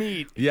 liquid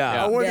meat.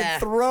 Yeah. I wanted Yeah. to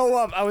throw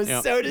up. I was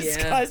so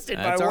disgusted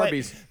by That's what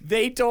Arby's.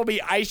 they told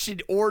me I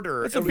should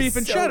order. It's It a was beef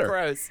and so cheddar.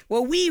 Gross.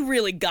 Well, we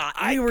really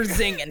we were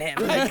zinging him.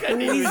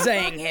 We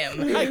zang him.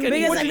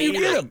 Because I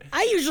mean,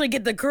 I usually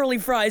get the curly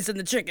fries and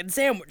the chicken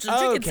sandwich. The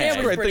chicken Okay.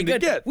 sandwich Great is pretty thing to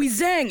good. get. We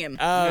zang him.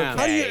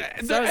 How do you? So I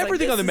was like,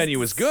 everything this on the menu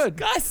was good.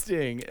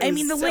 Disgusting. It I was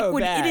mean, the so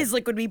liquid, bad. it is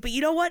liquid meat, but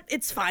you know what?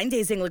 It's fine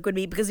tasting liquid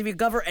meat because if you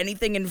cover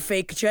anything in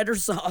fake cheddar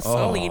sauce,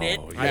 I'll eat it.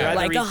 I'd rather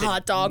Like eat a the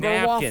hot dog or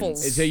napkins.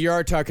 waffles. So you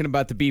are talking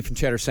about the beef and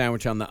cheddar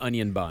sandwich on the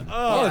onion bun.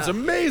 Oh, it's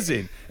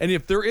amazing. And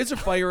if there is a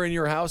fire in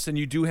your house and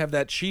you do have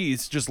that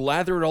cheese, just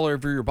lather it all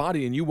over your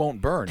body and you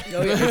won't burn.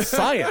 It's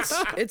science.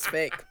 It's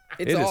fake.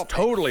 It's It is all fake.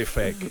 totally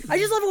fake. I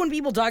just love it when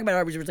people talk about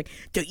Arby's. Where it's like,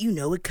 don't you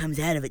know it comes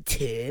out of a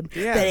tube?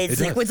 Yeah, That it's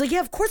it liquid. does. It's like, yeah,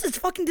 of course it's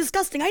fucking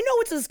disgusting. I know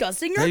it's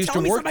disgusting. You're I not used to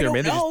telling me work something there, I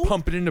man. don't They know. just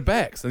pump it into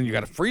bags. Then you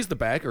got to freeze the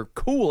bag or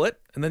cool it,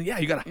 and then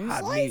you got a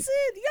hot Slice meat.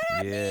 it. You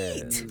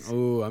gotta have meat.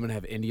 Oh, I'm gonna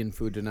have Indian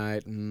food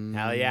tonight.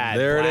 Hell yeah.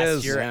 There it blast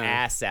is. your Yeah.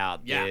 ass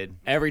out, dude.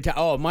 Every time.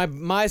 Oh,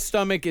 my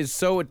stomach is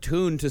so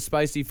attuned to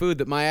spicy food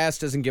that my ass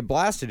doesn't get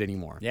blasted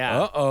anymore.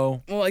 Yeah.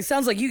 Uh-oh. Well, it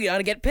sounds like you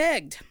gotta get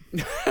pegged.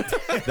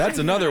 That's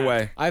another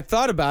way. I've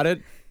thought about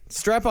it.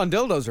 Strap-on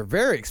dildos are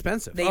very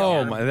expensive. They Oh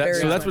are my! very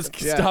So that's what's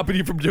expensive. stopping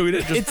you from doing it.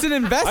 Just, It's an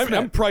investment.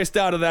 I'm priced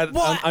out of that.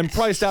 Well, I'm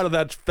priced out of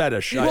that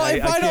fetish. Well, I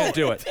if I can't don't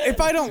do it. If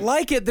I don't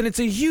like it, then it's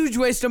a huge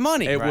waste of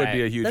money. It would Right.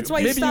 be a huge. That's why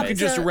you maybe you stopped could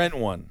just to- rent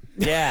one.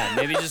 Yeah,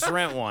 maybe just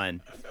rent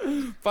one.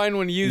 Find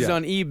one used Yeah.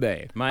 on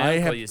eBay. My I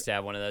uncle have- used to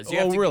have one of those.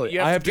 Oh, really?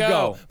 You I have to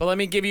go. But let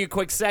me give you a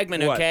quick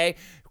segment, What? okay?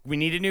 We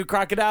need a new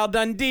Crocodile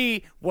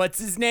Dundee. What's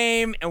his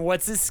name and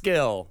what's his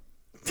skill?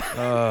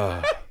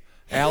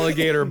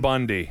 Alligator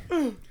Bundy.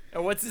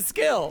 And what's his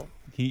skill?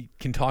 He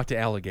can talk to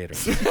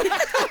alligators.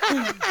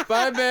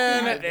 Bye,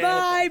 Ben.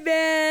 Bye,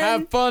 Ben.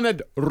 Have fun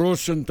at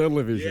Russian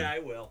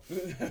television. will.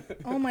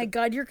 Oh my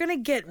God, you're gonna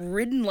get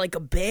ridden like a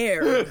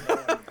bear.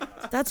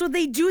 That's what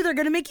they do. They're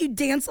gonna make you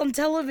dance on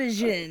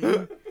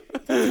television.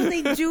 That's what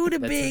they do to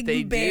That's big what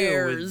they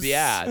bears. do.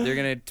 Yeah, they're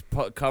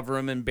gonna cover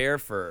him in bear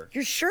fur.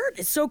 Your shirt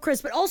is so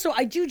crisp. But also,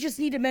 I do just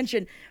need to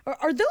mention: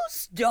 are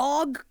those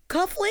dog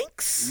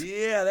cufflinks?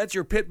 Yeah, that's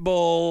your pit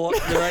bull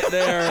right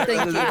there. Thank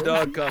That is you. a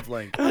dog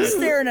cufflink. I was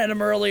staring at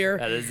them earlier.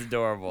 That is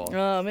adorable.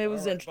 It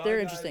was they're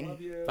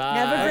interesting. Bye.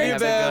 Have a great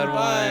Have a day. good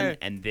Bye. one.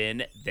 And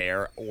then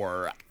there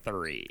were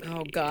 3.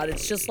 Oh God,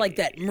 it's just like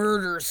that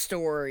murder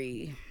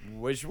story.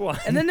 Which one?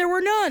 And then there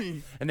were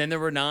none. And then there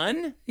were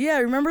none? Yeah,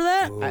 remember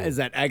that? Is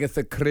that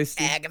Agatha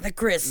Christie? Agatha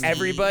Christie.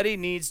 Everybody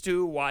needs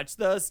to watch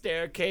The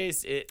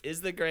Staircase. It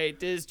is the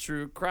greatest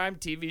true crime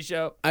TV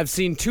show. I've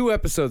seen 2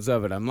 episodes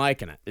of it. I'm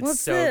liking it. It's What's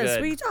so this? good.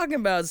 What are you talking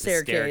about? The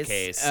Staircase.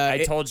 Staircase. Uh, I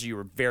it- told you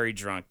were very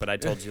drunk, but I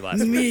told you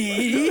last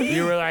week.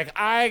 You were like,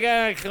 I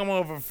gotta come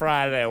over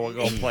Friday. We'll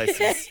go play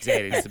some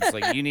dating. So it's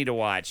like, you need to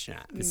watch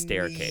The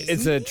Staircase.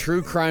 It's a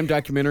true crime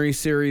documentary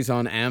series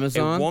on a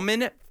Amazon.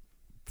 woman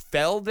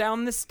fell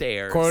down the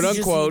stairs. Quote just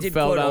unquote needed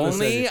fell quote down the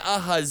Only stairs. a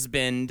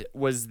husband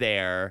was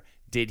there.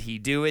 Did he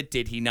do it?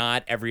 Did he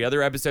not? Every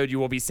other episode, you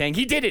will be saying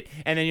he did it,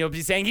 and then you'll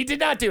be saying he did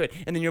not do it,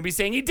 and then you'll be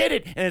saying he did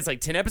it, and it's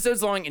like 10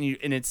 episodes long,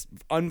 and it's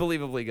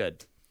unbelievably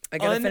good. I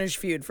gotta finish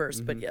Feud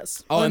first, but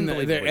yes. Oh, and,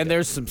 Unbelievably good.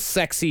 there's some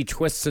sexy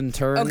twists and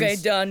turns. Okay,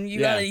 done.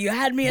 Yeah. You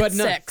had me at But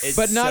not, sex.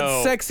 but not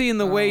so- sexy in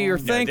the way you're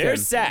No, thinking.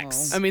 there's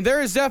sex. I mean,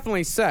 there is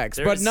definitely sex,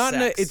 There but is not.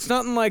 sex. It's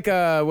not in like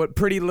what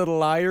Pretty Little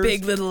Liars.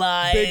 Big Little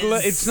Lies.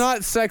 It's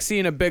not sexy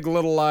in a Big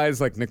Little Lies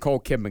like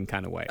Nicole Kidman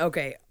kind of way.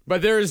 Okay.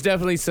 But there is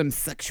definitely some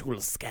sexual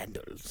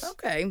scandals.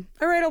 Okay.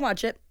 All right, I'll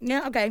watch it.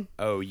 Yeah, okay.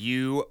 Oh,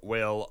 you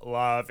will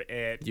love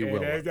it. You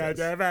will love this.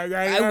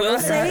 I will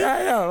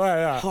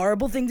say,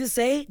 horrible thing to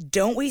say,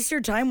 don't waste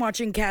your time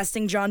watching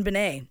Casting John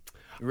Bonet.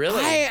 Really?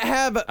 I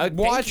have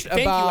watched thank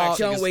you, about. actually.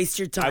 Don't because waste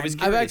your time. I was I've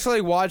curious.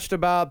 actually watched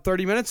about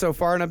 30 minutes so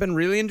far, and I've been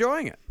really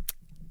enjoying it.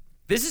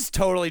 This is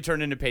totally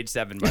turned into page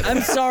 7, by the way.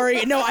 I'm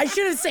sorry. No, I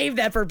should have saved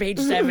that for page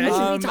 7. I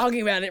should be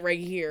talking about it right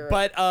here.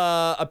 But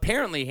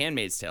apparently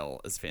Handmaid's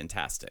Tale is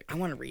fantastic. I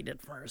want to read it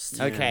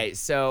first. Okay,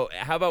 so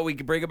how about we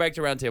bring it back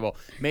to round table?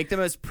 Make the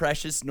most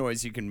precious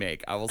noise you can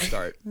make. I will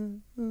start.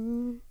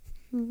 Ooh,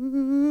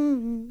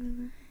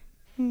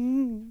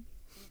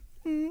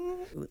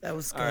 that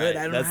was good. All right,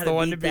 I don't that's know how the to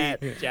one beat to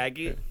that. beat.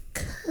 Jackie?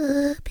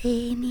 Cool,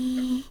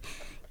 baby.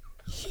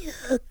 You're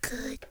a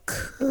good,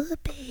 cool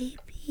baby.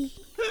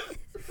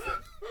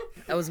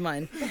 That was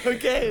mine.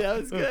 Okay, that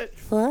was good.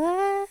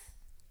 What?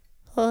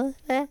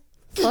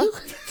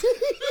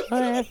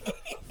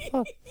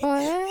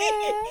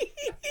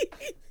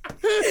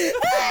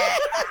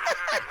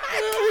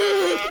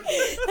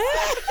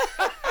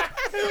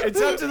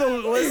 It's up to the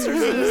listeners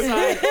to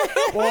decide.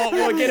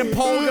 We'll get a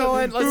poll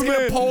going. Let's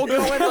get a poll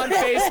going on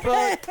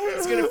Facebook.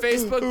 Let's get a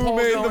Facebook poll Who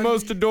made going. the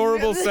most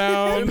adorable Who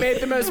sound?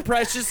 made the most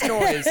precious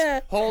noise?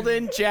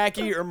 Holden,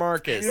 Jackie, or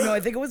Marcus? No, I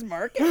think it was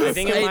Marcus. I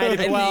think it might have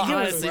been. Well, think it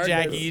was honestly, Marcus.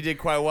 Jackie, you did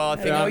quite well. I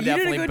think know, you you did a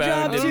definitely good boned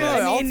job, in too.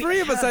 there. I all mean, three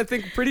of us, I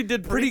think,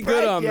 did pretty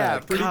good on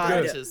that. Pretty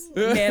God.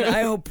 good. Man,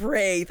 I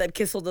pray that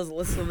Kissel doesn't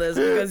listen to this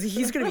because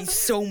he's going to be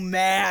so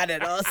mad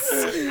at us.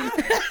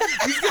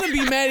 He's gonna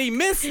be mad he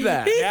missed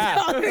that.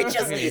 Yeah.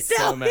 Just,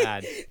 so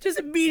mad. Just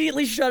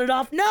immediately shut it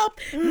off. Nope.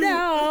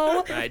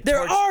 No. There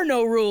are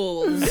no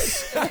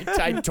rules.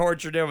 I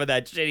tortured him with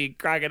that shitty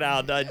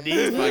Crocodile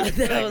Dundee. fucking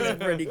That was thing.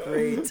 pretty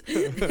great.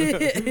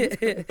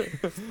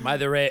 By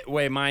the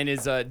way, mine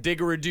is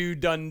Diggeradoo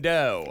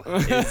Dundo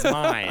is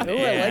mine. Ooh,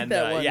 I like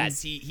that one.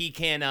 Yes, he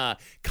can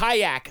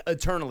kayak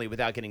eternally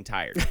without getting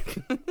tired.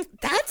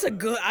 That's a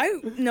good.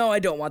 No, I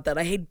don't want that.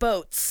 I hate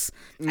boats.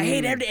 I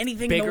hate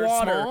anything Big in or the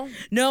water. small?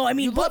 No, I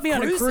mean, You put love me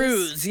on a cruises.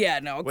 cruise. Yeah,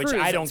 no, a Which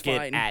cruise. I don't that's get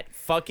fine. at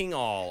fucking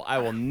all. I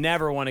will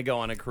never want to go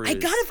on a cruise. I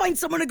gotta find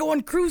someone to go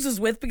on cruises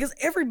with because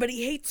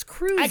everybody hates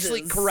cruises.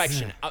 Actually,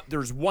 correction.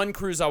 There's one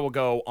cruise I will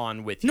go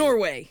on with you.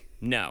 Norway.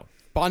 No.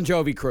 Bon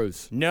Jovi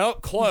cruise. No,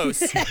 close.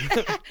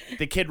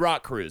 The Kid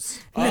Rock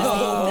cruise. Only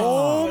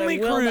Only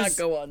will cruise. not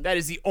go on. That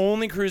is the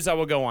only cruise I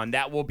will go on.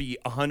 That will be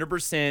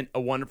 100% a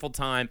wonderful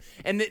time.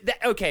 And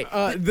okay.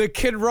 The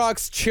Kid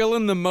Rock's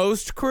Chillin' the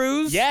Most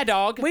cruise. Yeah,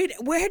 dog. Wait,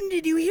 when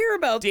did you hear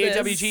about this?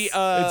 DAWG.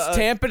 It's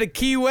Tampa to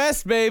Key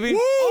West, baby.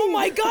 Oh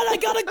my God, I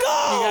gotta go.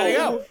 You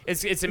gotta go.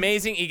 It's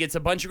amazing. He gets a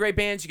bunch of great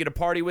bands. You get to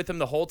party with him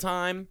the whole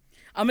time.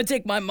 I'm gonna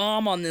take my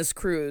mom on this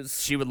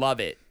cruise. She would love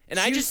it. And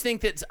I just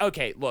think that's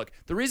okay. Look,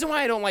 the reason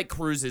why I don't like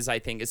cruises, I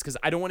think, is because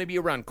I don't want to be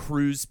around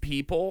cruise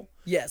people.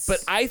 Yes. But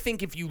I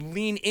think if you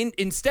lean in,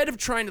 instead of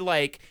trying to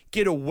like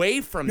get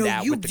away from No,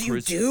 that you- with the you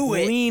cruise, do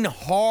it. lean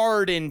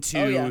hard into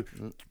Oh, yeah.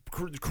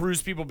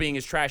 cruise people being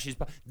as trashy as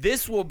possible.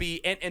 This will be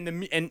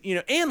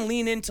and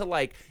lean into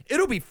like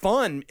it'll be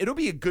fun. It'll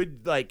be a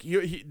good like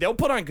they'll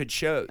put on good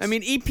shows. I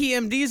mean,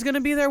 EPMD is going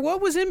to be there.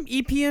 What was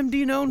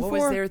EPMD known what for?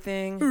 was their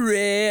thing?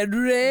 Red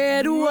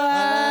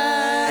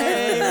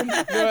wine.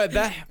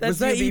 Was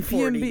that UB40,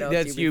 EPMD? no,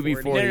 That's it's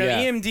UB40. No,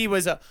 yeah. EMD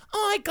was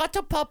I got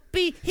a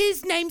puppy.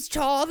 His name's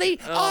Charlie.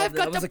 I've that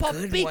got was a a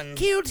good puppy. one.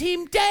 Killed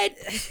him dead.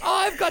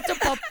 I've got a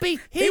puppy.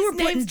 His They were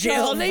put in name's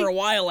jail Charlie. for a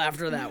while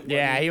after that one.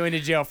 Yeah, he went to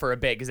jail for a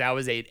bit because that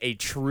was a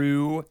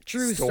true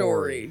True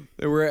story.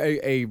 They were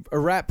a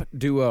rap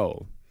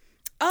duo.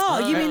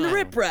 Oh, you mean the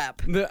Rip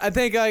Rap? I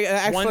think I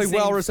actually One's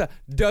well named- received.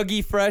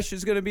 Dougie Fresh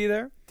is going to be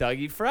there.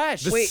 Dougie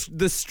Fresh.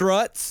 The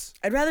Struts.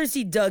 I'd rather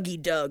see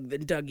Dougie Doug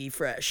than Dougie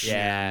Fresh.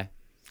 Yeah.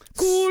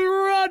 Cool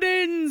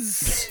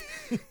Runnings.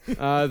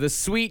 The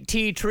Sweet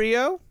Tea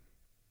Trio.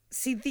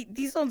 See,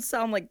 these don't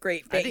sound like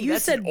great I bands. think You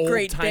that's said an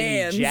great old-timey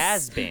bands.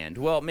 jazz band.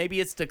 Well, maybe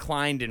it's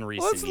declined in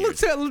recent Let's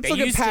years. look They at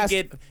used past-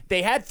 to get.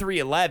 They had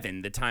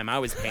 311 the time I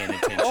was paying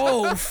attention.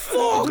 Oh,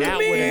 fuck, that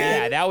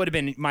man. that would have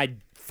been my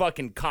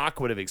fucking cock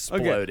would have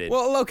exploded.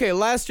 Well, okay.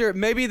 Last year,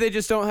 maybe they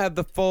just don't have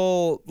the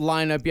full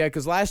lineup yet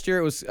because last year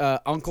it was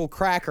Uncle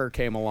Cracker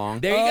came along.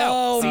 there you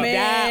Oh, go. See,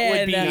 that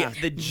would man.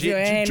 be the You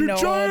ain't jam.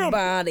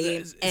 nobody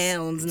else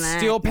like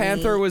Steel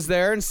Panther me. was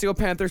there, and Steel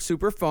Panther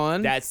super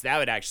fun. That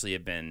would actually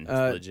have been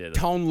legit.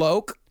 Tone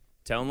Loc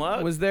Tone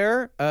Loc was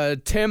there.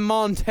 Tim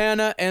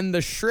Montana and the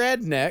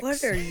Shrednecks.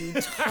 What are you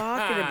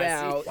talking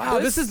about? Wow,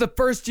 this is the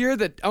first year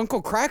that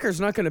Uncle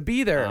Cracker's not going to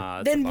be there.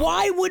 That's a Then bummer.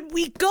 why would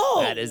we go?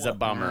 That is a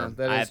bummer.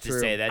 that I is have true. to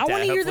say that. I want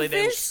to hear the hopefully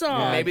Fish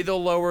song. Maybe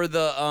they'll lower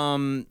the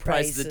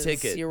price of the Prices,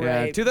 ticket. You're Yeah,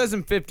 right.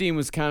 2015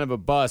 was kind of a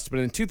bust, but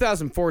in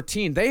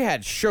 2014 they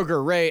had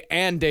Sugar Ray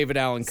and David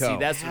Allan Coe. See,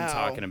 that's what I'm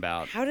How? talking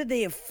about. How did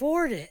they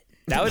afford it?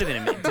 That would have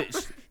been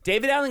amazing.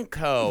 David Allan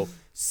Coe,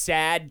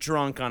 sad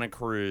drunk on a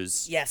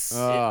cruise. Yes.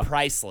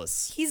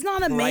 Priceless. He's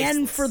not a man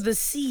priceless. for the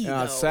sea,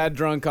 though. sad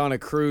drunk on a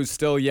cruise,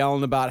 still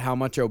yelling about how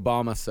much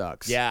Obama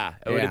sucks. Yeah,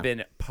 it would have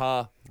been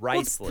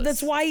priceless.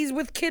 That's why he's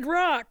with Kid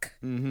Rock.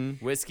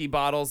 Whiskey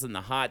bottles in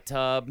the hot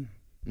tub.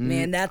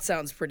 Man, that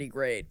sounds pretty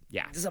great.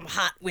 Yeah. Some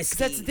hot whiskey.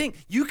 That's the thing.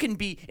 You can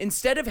be,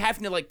 instead of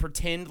having to like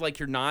pretend like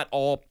you're not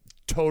all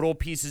total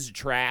pieces of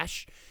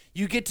trash,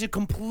 you get to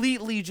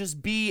completely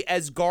just be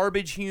as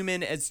garbage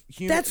human as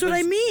human. That's what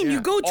I mean. You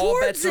go All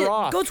towards bets are it.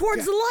 off. Go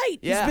towards the light.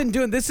 Yeah. He's been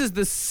doing this is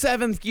the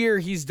 7th year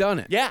he's done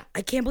it. Yeah.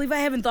 I can't believe I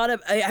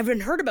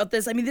haven't heard about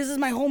this. I mean, this is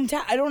my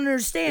hometown. I don't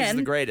understand. This is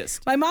the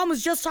greatest. My mom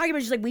was just talking about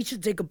it. She's like, we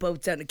should take a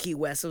boat down to Key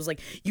West. I was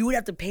like, you would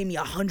have to pay me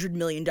 $100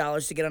 million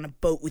to get on a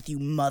boat with you,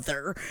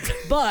 mother.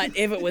 But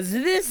if it was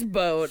this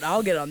boat,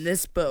 I'll get on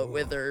this boat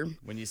with her.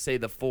 When you say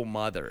the full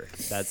mother,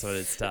 that's what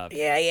it's tough.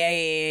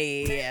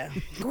 Yeah.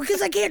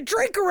 Because I can't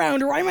drink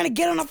around her. Why am I going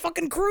to get on a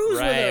fucking cruise with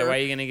Right. her? Why are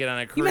you going to get on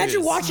a cruise? You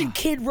imagine watching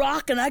Kid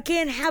Rock and I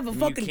can't have a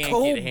fucking can't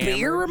cold get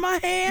beer hammered? in my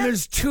hand?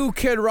 There's 2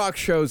 Kid Rock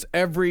shows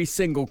every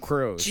single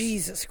cruise.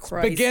 Jesus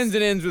Christ. Begins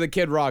and ends with a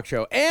Kid Rock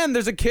show. And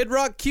there's a Kid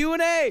Rock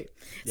Q&A.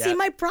 See,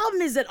 my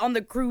problem is that on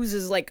the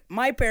cruises, like,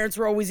 my parents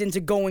were always into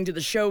going to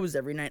the shows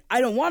every night.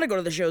 I don't want to go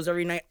to the shows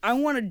every night. I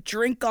want to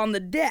drink on the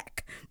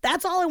deck.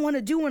 That's all I want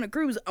to do on a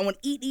cruise. I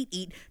want to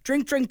eat,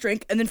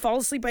 drink, and then fall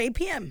asleep by 8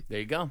 p.m. There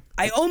you go.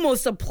 I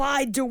almost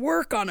applied to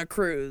work on a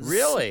cruise.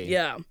 Really?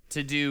 Yeah.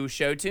 To do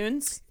show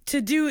tunes?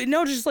 Just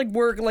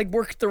work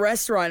at the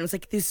restaurant. I was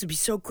like, this would be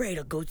so great.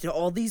 I'll go to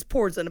all these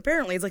ports. And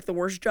apparently it's like the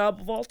worst job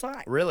of all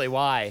time. Really?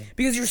 Why?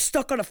 Because you're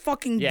stuck on a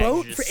fucking Yeah,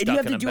 boat you're just and you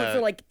have stuck to in a do it for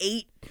boat. like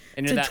 8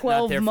 And to you're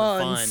 12 not there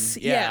months. for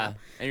fun. Yeah.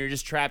 And you're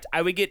just trapped.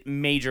 I would get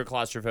major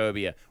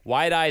claustrophobia.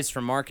 Wide eyes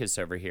from Marcus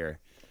over here.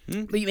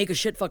 But you make a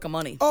shit fuck of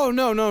money. Oh,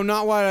 no,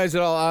 not wide eyes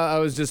at all. I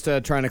was just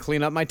trying to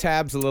clean up my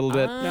tabs a little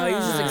bit. No, he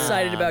was just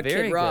excited about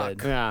very Kid Rock.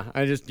 good. Yeah,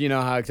 I just,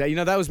 how excited.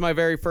 That was my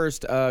very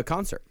first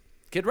concert.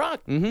 Kid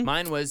Rock.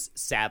 Mine was,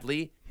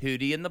 sadly,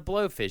 Hootie and the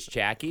Blowfish,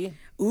 Jackie.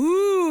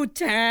 Ooh,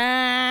 time.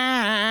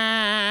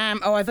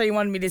 Oh, I thought you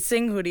wanted me to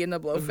sing Hootie and the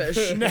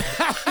Blowfish. No,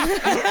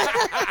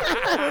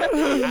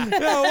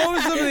 what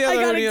was some of the other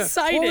I got one?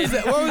 excited.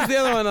 What was the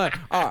other one like?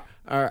 I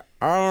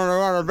don't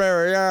want to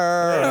bury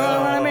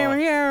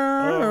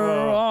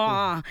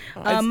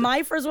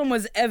My first one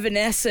was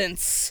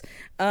Evanescence.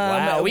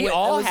 Wow, we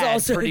all was had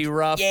also- pretty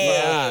rough.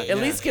 Yeah. At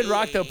least Kid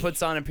Rock, though,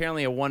 puts on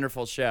apparently a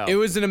wonderful show. It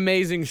was an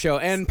amazing show,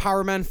 and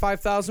Power Man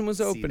 5000 was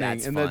opening,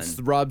 that's and fun. that's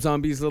Rob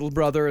Zombie's little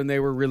brother, and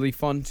they were really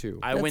fun too.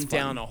 I went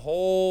down a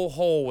whole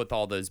hole with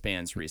all those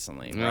bands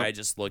recently, where Yep. I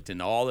just looked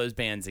into all those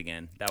bands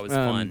again. That was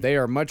fun. They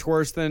are much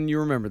worse than you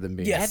remember them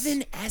being. Yes.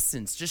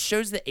 Evanescence just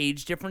shows the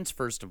age difference,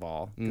 first of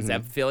all, because I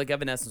feel like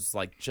Evanescence was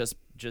like just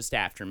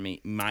after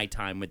my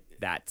time with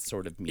that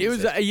sort of music. It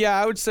was,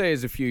 I would say,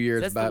 is a few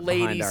years That's back the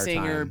lady behind our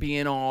singer time.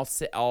 being all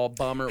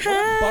bummer. What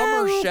a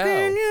bummer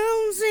show.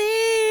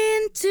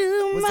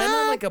 Was that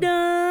not like a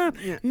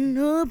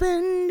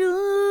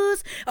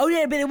Oh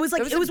yeah, but it was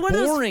like it was one a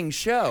of those. boring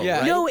show? Yeah.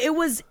 right? No, it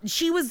was.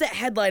 She was the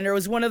headliner. It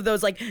was one of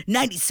those like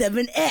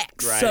 97X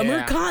Right, summer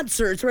yeah.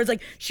 concerts where it's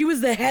like she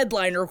was the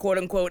headliner, quote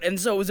unquote, and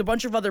so it was a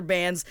bunch of other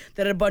bands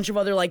that had a bunch of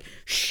other like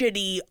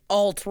shitty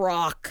alt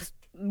rock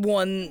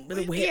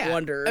hit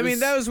wonders. I mean,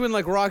 that was when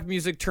like rock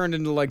music turned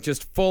into like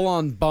just full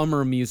on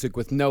bummer music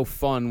with no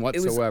fun it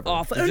was whatsoever.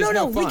 awful. It was No, just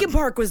no, fun. Linkin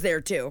Park was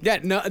there too. Yeah,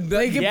 no,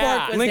 Linkin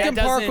Park was- Linkin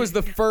that Park doesn't- was the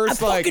I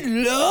first like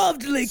fucking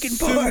loved Linkin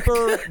Park.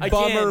 super Again.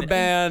 bummer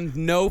band.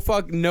 No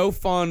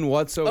fun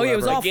whatsoever. Oh, yeah, it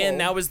was awful. Again,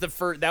 that was the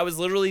first. That was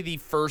literally the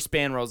first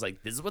band where I was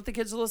like, "This is what the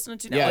kids are listening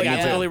to now." Yeah, like me I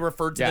too. literally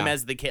referred to them Yeah.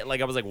 as the kid.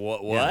 Like I was like,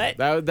 "What?"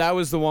 That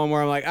was the one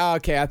where I'm like, oh,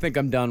 okay, I think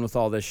I'm done with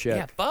all this shit.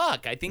 Yeah,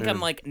 fuck. I think I'm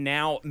like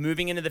now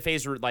moving into the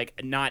phase where like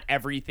not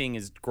everything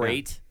is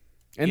great.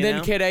 And you then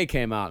know? Kid A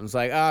came out and was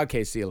like, oh,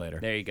 okay, see you later.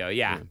 There you go.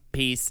 Yeah.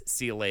 Peace.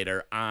 See you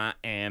later. I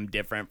am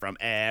different from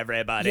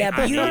everybody. Yeah, but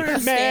I you don't need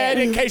understand.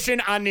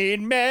 medication. I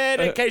need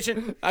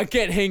medication. I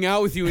can't hang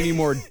out with you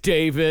anymore,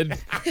 David.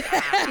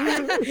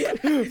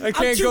 I I'm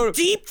can't too go.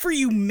 deep for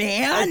you, I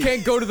man.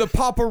 can't go to the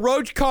Papa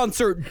Roach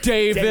concert,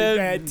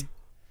 David.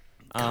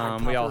 We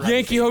all have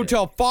Yankee the same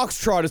Hotel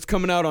Foxtrot is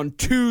coming out on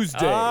Tuesday,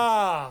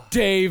 Ah.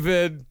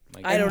 David.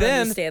 I don't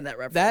then understand that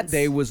reference. That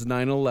day was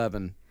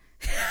 9/11.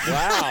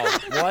 Wow.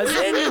 Was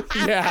it?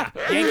 Yeah.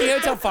 Yankee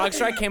Hotel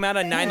Foxtrot came out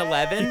on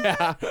 9/11?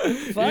 Yeah.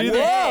 Fun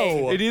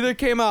day. It either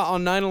came out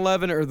on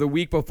 9/11 or the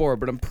week before,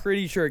 but I'm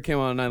pretty sure it came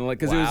out on 9/11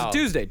 because it Wow. was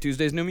Tuesday.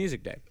 Tuesday's New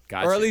Music Day.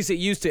 Gotcha. Or at least it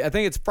used to. I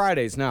think it's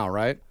Fridays now,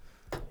 right?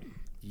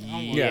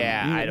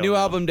 Yeah. I don't New know.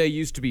 album day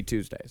used to be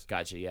Tuesdays.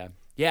 Gotcha, yeah.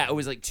 Yeah, it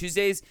was like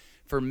Tuesdays.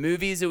 For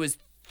movies, it was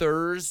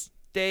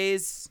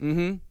Thursdays.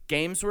 Mm-hmm.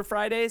 Games were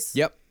Fridays.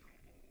 Yep.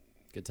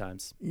 Good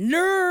times.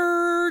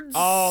 Nerds.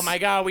 Oh, my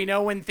God. We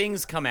know when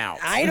things come out.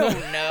 I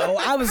don't know.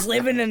 I was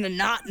living in the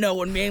not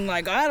knowing, being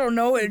like, I don't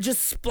know. It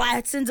just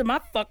splats into my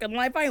fucking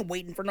life. I ain't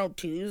waiting for no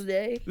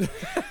Tuesday.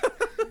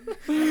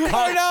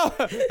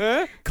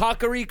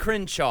 Cockery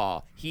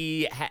Crenshaw.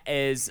 He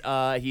he's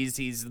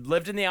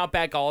lived in the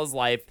outback all his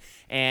life,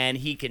 and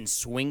he can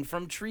swing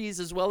from trees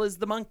as well as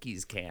the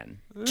monkeys can.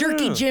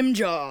 Jerky Jim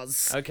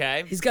Jaws.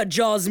 Okay. He's got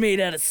jaws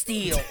made out of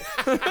steel.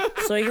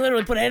 So he can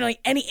literally put any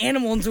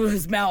animal into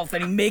his mouth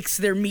and he makes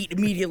their meat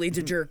immediately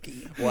into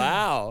jerky.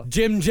 Wow.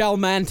 Jim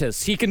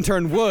Jalmantis. He can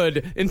turn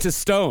wood into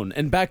stone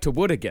and back to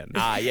wood again.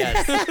 Ah,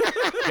 yes.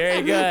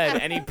 Very good.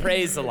 And he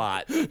prays a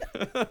lot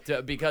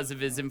because of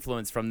his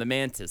influence from the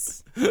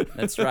mantis.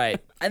 That's right.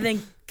 I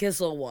think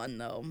Kissel one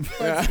though.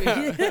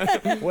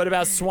 What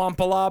about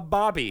Swampalob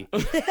Bobby?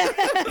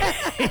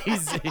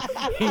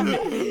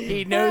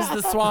 He knows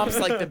the swamps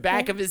like the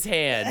back of his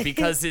hand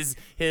because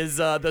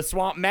the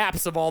swamp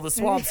maps of all the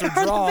swamps are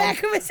drawn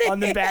on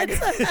the back of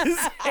his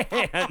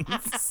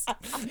hands.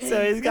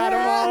 So he's got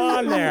them all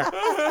on there.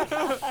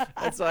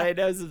 That's why he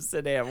knows him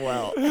so damn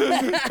well.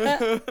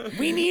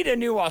 We need a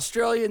new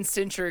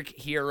Australian-centric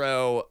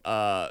hero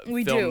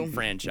film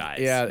franchise.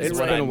 Yeah, is it's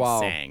what been a I'm while.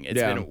 saying. It's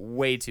been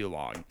way too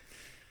long.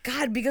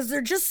 God, because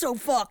they're just so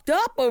fucked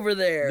up over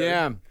there.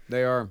 Yeah,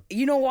 they are.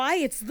 You know why?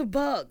 It's the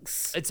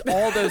bugs. It's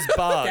all those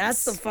bugs.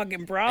 That's the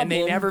fucking problem. And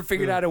they never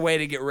figured out a way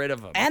to get rid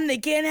of them. And they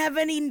can't have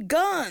any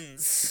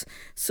guns.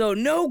 So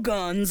no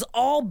guns,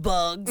 all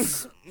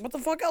bugs. What the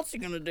fuck else are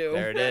you gonna do?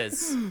 There it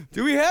is.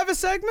 Do we have a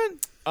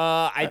segment?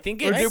 I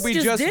think Or did we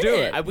just did do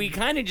it. it? We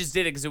kind of just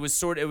did it because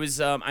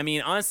I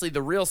mean, honestly,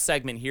 the real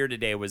segment here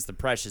today was the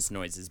precious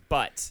noises,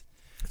 but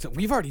So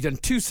we've already done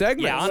 2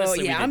 segments. yeah, honestly,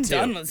 Well, yeah, we did I'm too.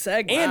 done with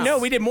segments. And no,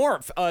 we did more.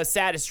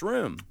 Saddest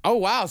room, Oh,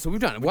 wow. So we've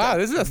done. Wow,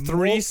 this is a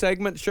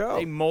 3-segment show.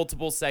 a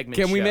multiple segment.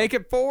 Can we show. make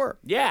it 4?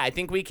 Yeah, I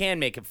think we can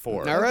make it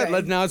 4. All right.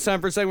 Okay. Now it's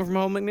time for a segment from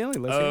Holden McNeely.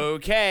 Let's hear it.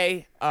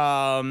 Okay.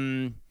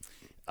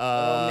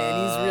 Oh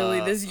man, he's really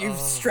this. You've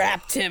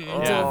strapped him to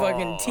the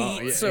fucking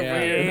teats over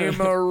here.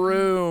 Name a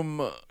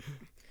room.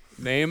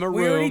 Name a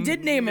room. We already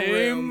did name a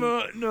room.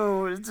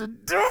 No, it's a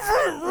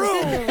different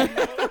room.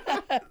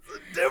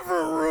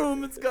 Different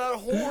room. It's got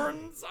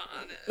horns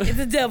on it. It's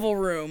a devil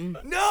room.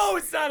 No,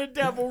 it's not a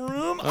devil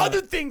room.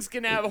 Other things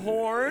can have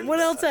horns. What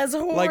else has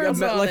horns Like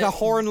on a it?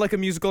 horn, like a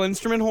musical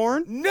instrument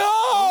horn?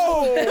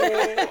 No!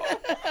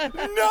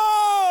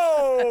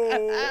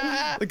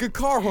 No! Like a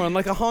car horn,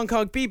 like a Hong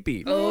Kong beep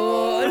beep.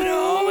 Oh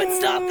no,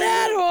 it's not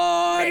that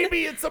horn.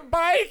 Maybe it's a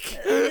bike.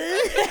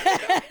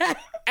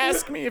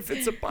 Ask me if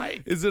it's a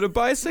bike. Is it a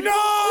bicycle?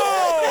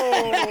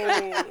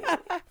 No!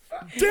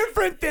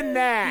 Different than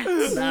that.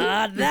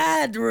 Not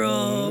that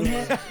room.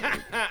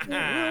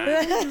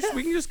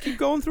 We can just keep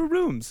going through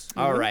rooms.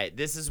 All right,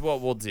 this is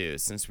what we'll do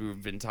since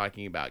we've been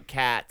talking about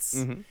cats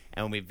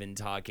and we've been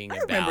talking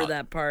about Remember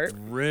that part?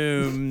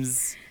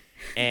 rooms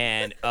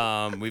and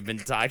we've been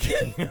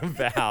talking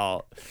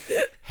about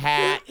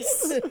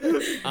hats.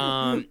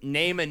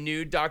 Name a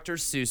new Dr.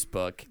 Seuss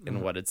book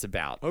and what it's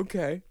about.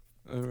 Okay.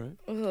 All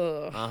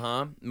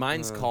right.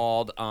 Mine's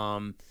called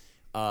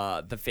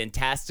The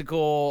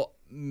Fantastical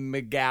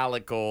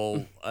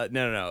Megalical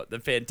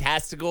The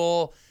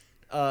Fantastical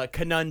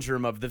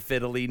Conundrum of the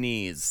Fiddly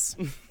Knees.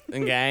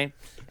 Okay?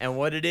 And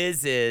what it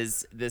is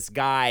this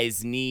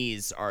guy's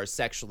knees are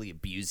sexually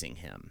abusing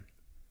him.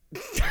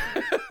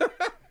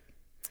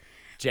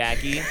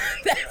 Jackie,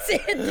 That's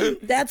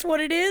it. That's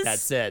what it is.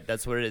 that's it.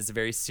 That's what it is. It's a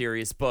very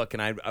serious book,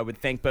 and I would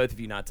thank both of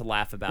you not to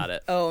laugh about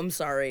it. Oh, I'm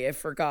sorry. I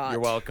forgot.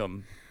 You're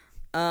welcome.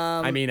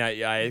 I mean, I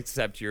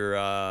accept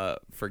your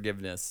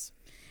forgiveness.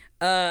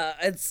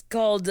 It's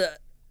called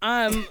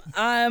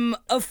I'm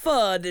a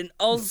fud and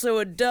also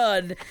a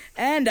dud,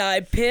 and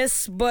I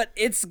piss, but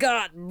it's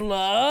got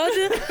blood.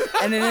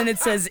 And then it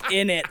says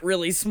in it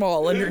really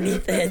small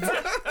underneath it.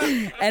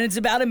 And it's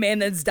about a man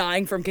that's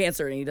dying from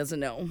cancer and he doesn't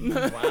know.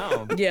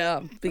 Wow.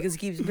 Yeah, because he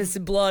keeps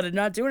pissing blood and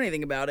not doing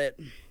anything about it.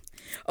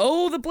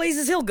 Oh, the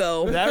places he'll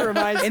go. That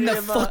reminds in me the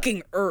of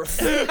fucking earth.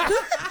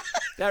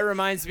 that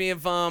reminds me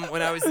of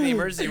when I was in the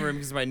emergency room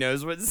because my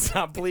nose wouldn't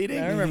stop bleeding.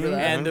 I remember that.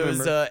 And there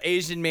was an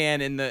Asian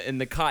man in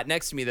the cot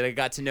next to me that I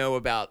got to know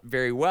about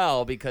very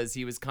well because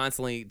he was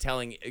constantly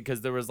telling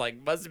because there was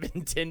must have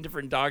been 10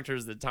 different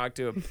doctors that talked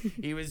to him.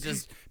 He was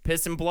just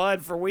pissing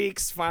blood for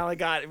weeks. Finally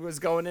was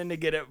going in to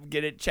get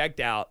it checked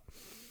out,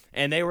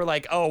 and they were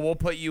like, "Oh, we'll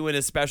put you in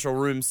a special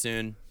room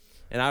soon."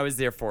 And I was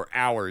there for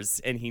hours,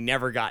 and he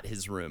never got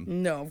his room.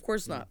 No, of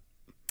course not.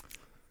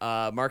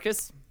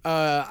 Marcus?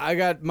 I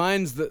got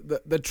mine's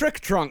the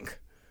trick trunk.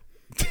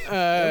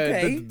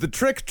 Okay. The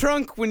trick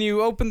trunk. When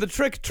you open the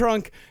trick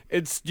trunk,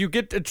 you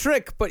get a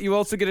trick, but you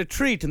also get a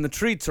treat, and the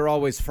treats are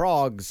always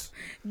frogs.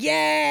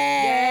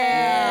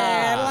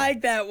 Yeah, I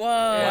like that one.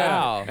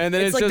 Wow. And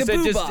then It's like the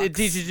boo box. it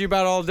teaches you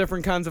about all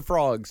different kinds of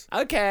frogs.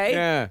 Okay.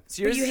 Yeah.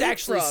 So yours you is hate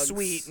actually frogs.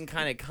 sweet and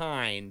kind of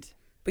kind.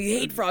 But you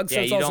hate frogs, so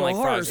Yeah, it's you don't also like a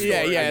horror frogs.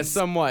 story. Yeah,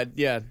 somewhat.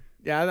 Yeah,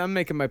 I'm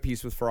making my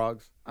peace with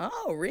frogs.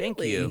 Oh, really? Thank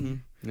you.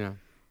 Yeah.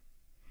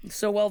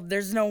 So, well,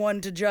 there's no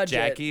one to judge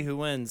Jackie, who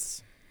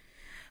wins?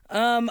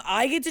 it.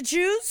 I get to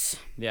choose?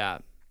 Yeah.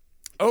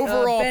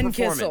 Overall Ben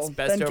performance. Kissel.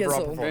 Best Ben overall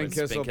Kissel. performance.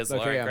 Ben Kissel.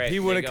 All Okay, right, yeah. great. He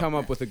There would you have go. come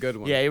up with a good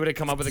one. Yeah, he would have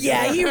come up with a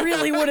Yeah, good he one.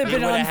 really would have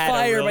been would've on had a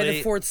fire by the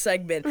really- 4th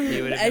segment. would've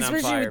been on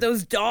Especially fire. with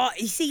those dogs.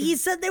 You see, he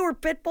said they were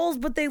pit bulls,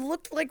 but they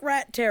looked like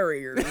rat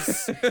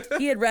terriers.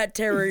 He had rat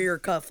terrier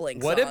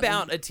cufflinks What on.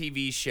 about a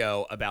TV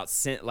show about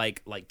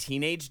like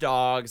teenage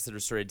dogs that are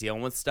sort of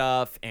dealing with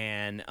stuff,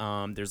 and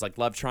there's like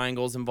love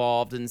triangles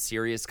involved and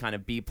serious kind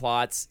of B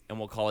plots, and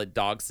we'll call it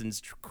Dogson's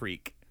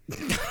Creek.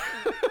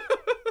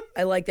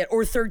 I like that.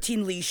 Or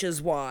 13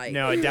 Leashes Why.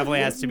 No, it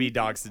definitely has to be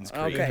Dogson's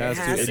Creek. Okay, it has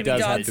to it be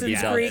does have to be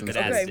Dogson's Dogson's Creek. Creek.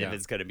 If Okay.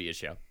 it's going to be a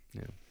show.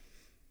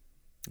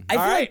 I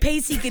feel All like right.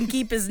 Pacey can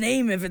keep his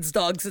name if it's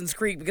Dogson's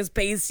Creek because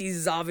Pacey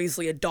is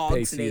obviously a dog's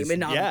Pacey name is- and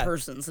not yeah. a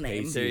person's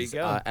name. There you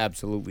go.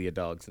 Absolutely a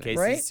dog's name. Casey's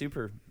Right?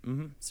 super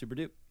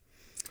dupe.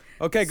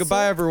 Okay,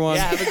 goodbye, everyone.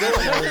 Yeah, have a good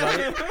one,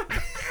 everybody.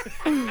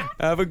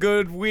 Have a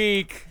good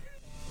week.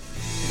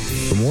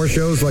 For more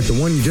shows like the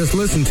one you just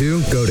listened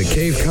to, go to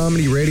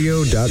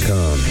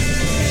cavecomedyradio.com.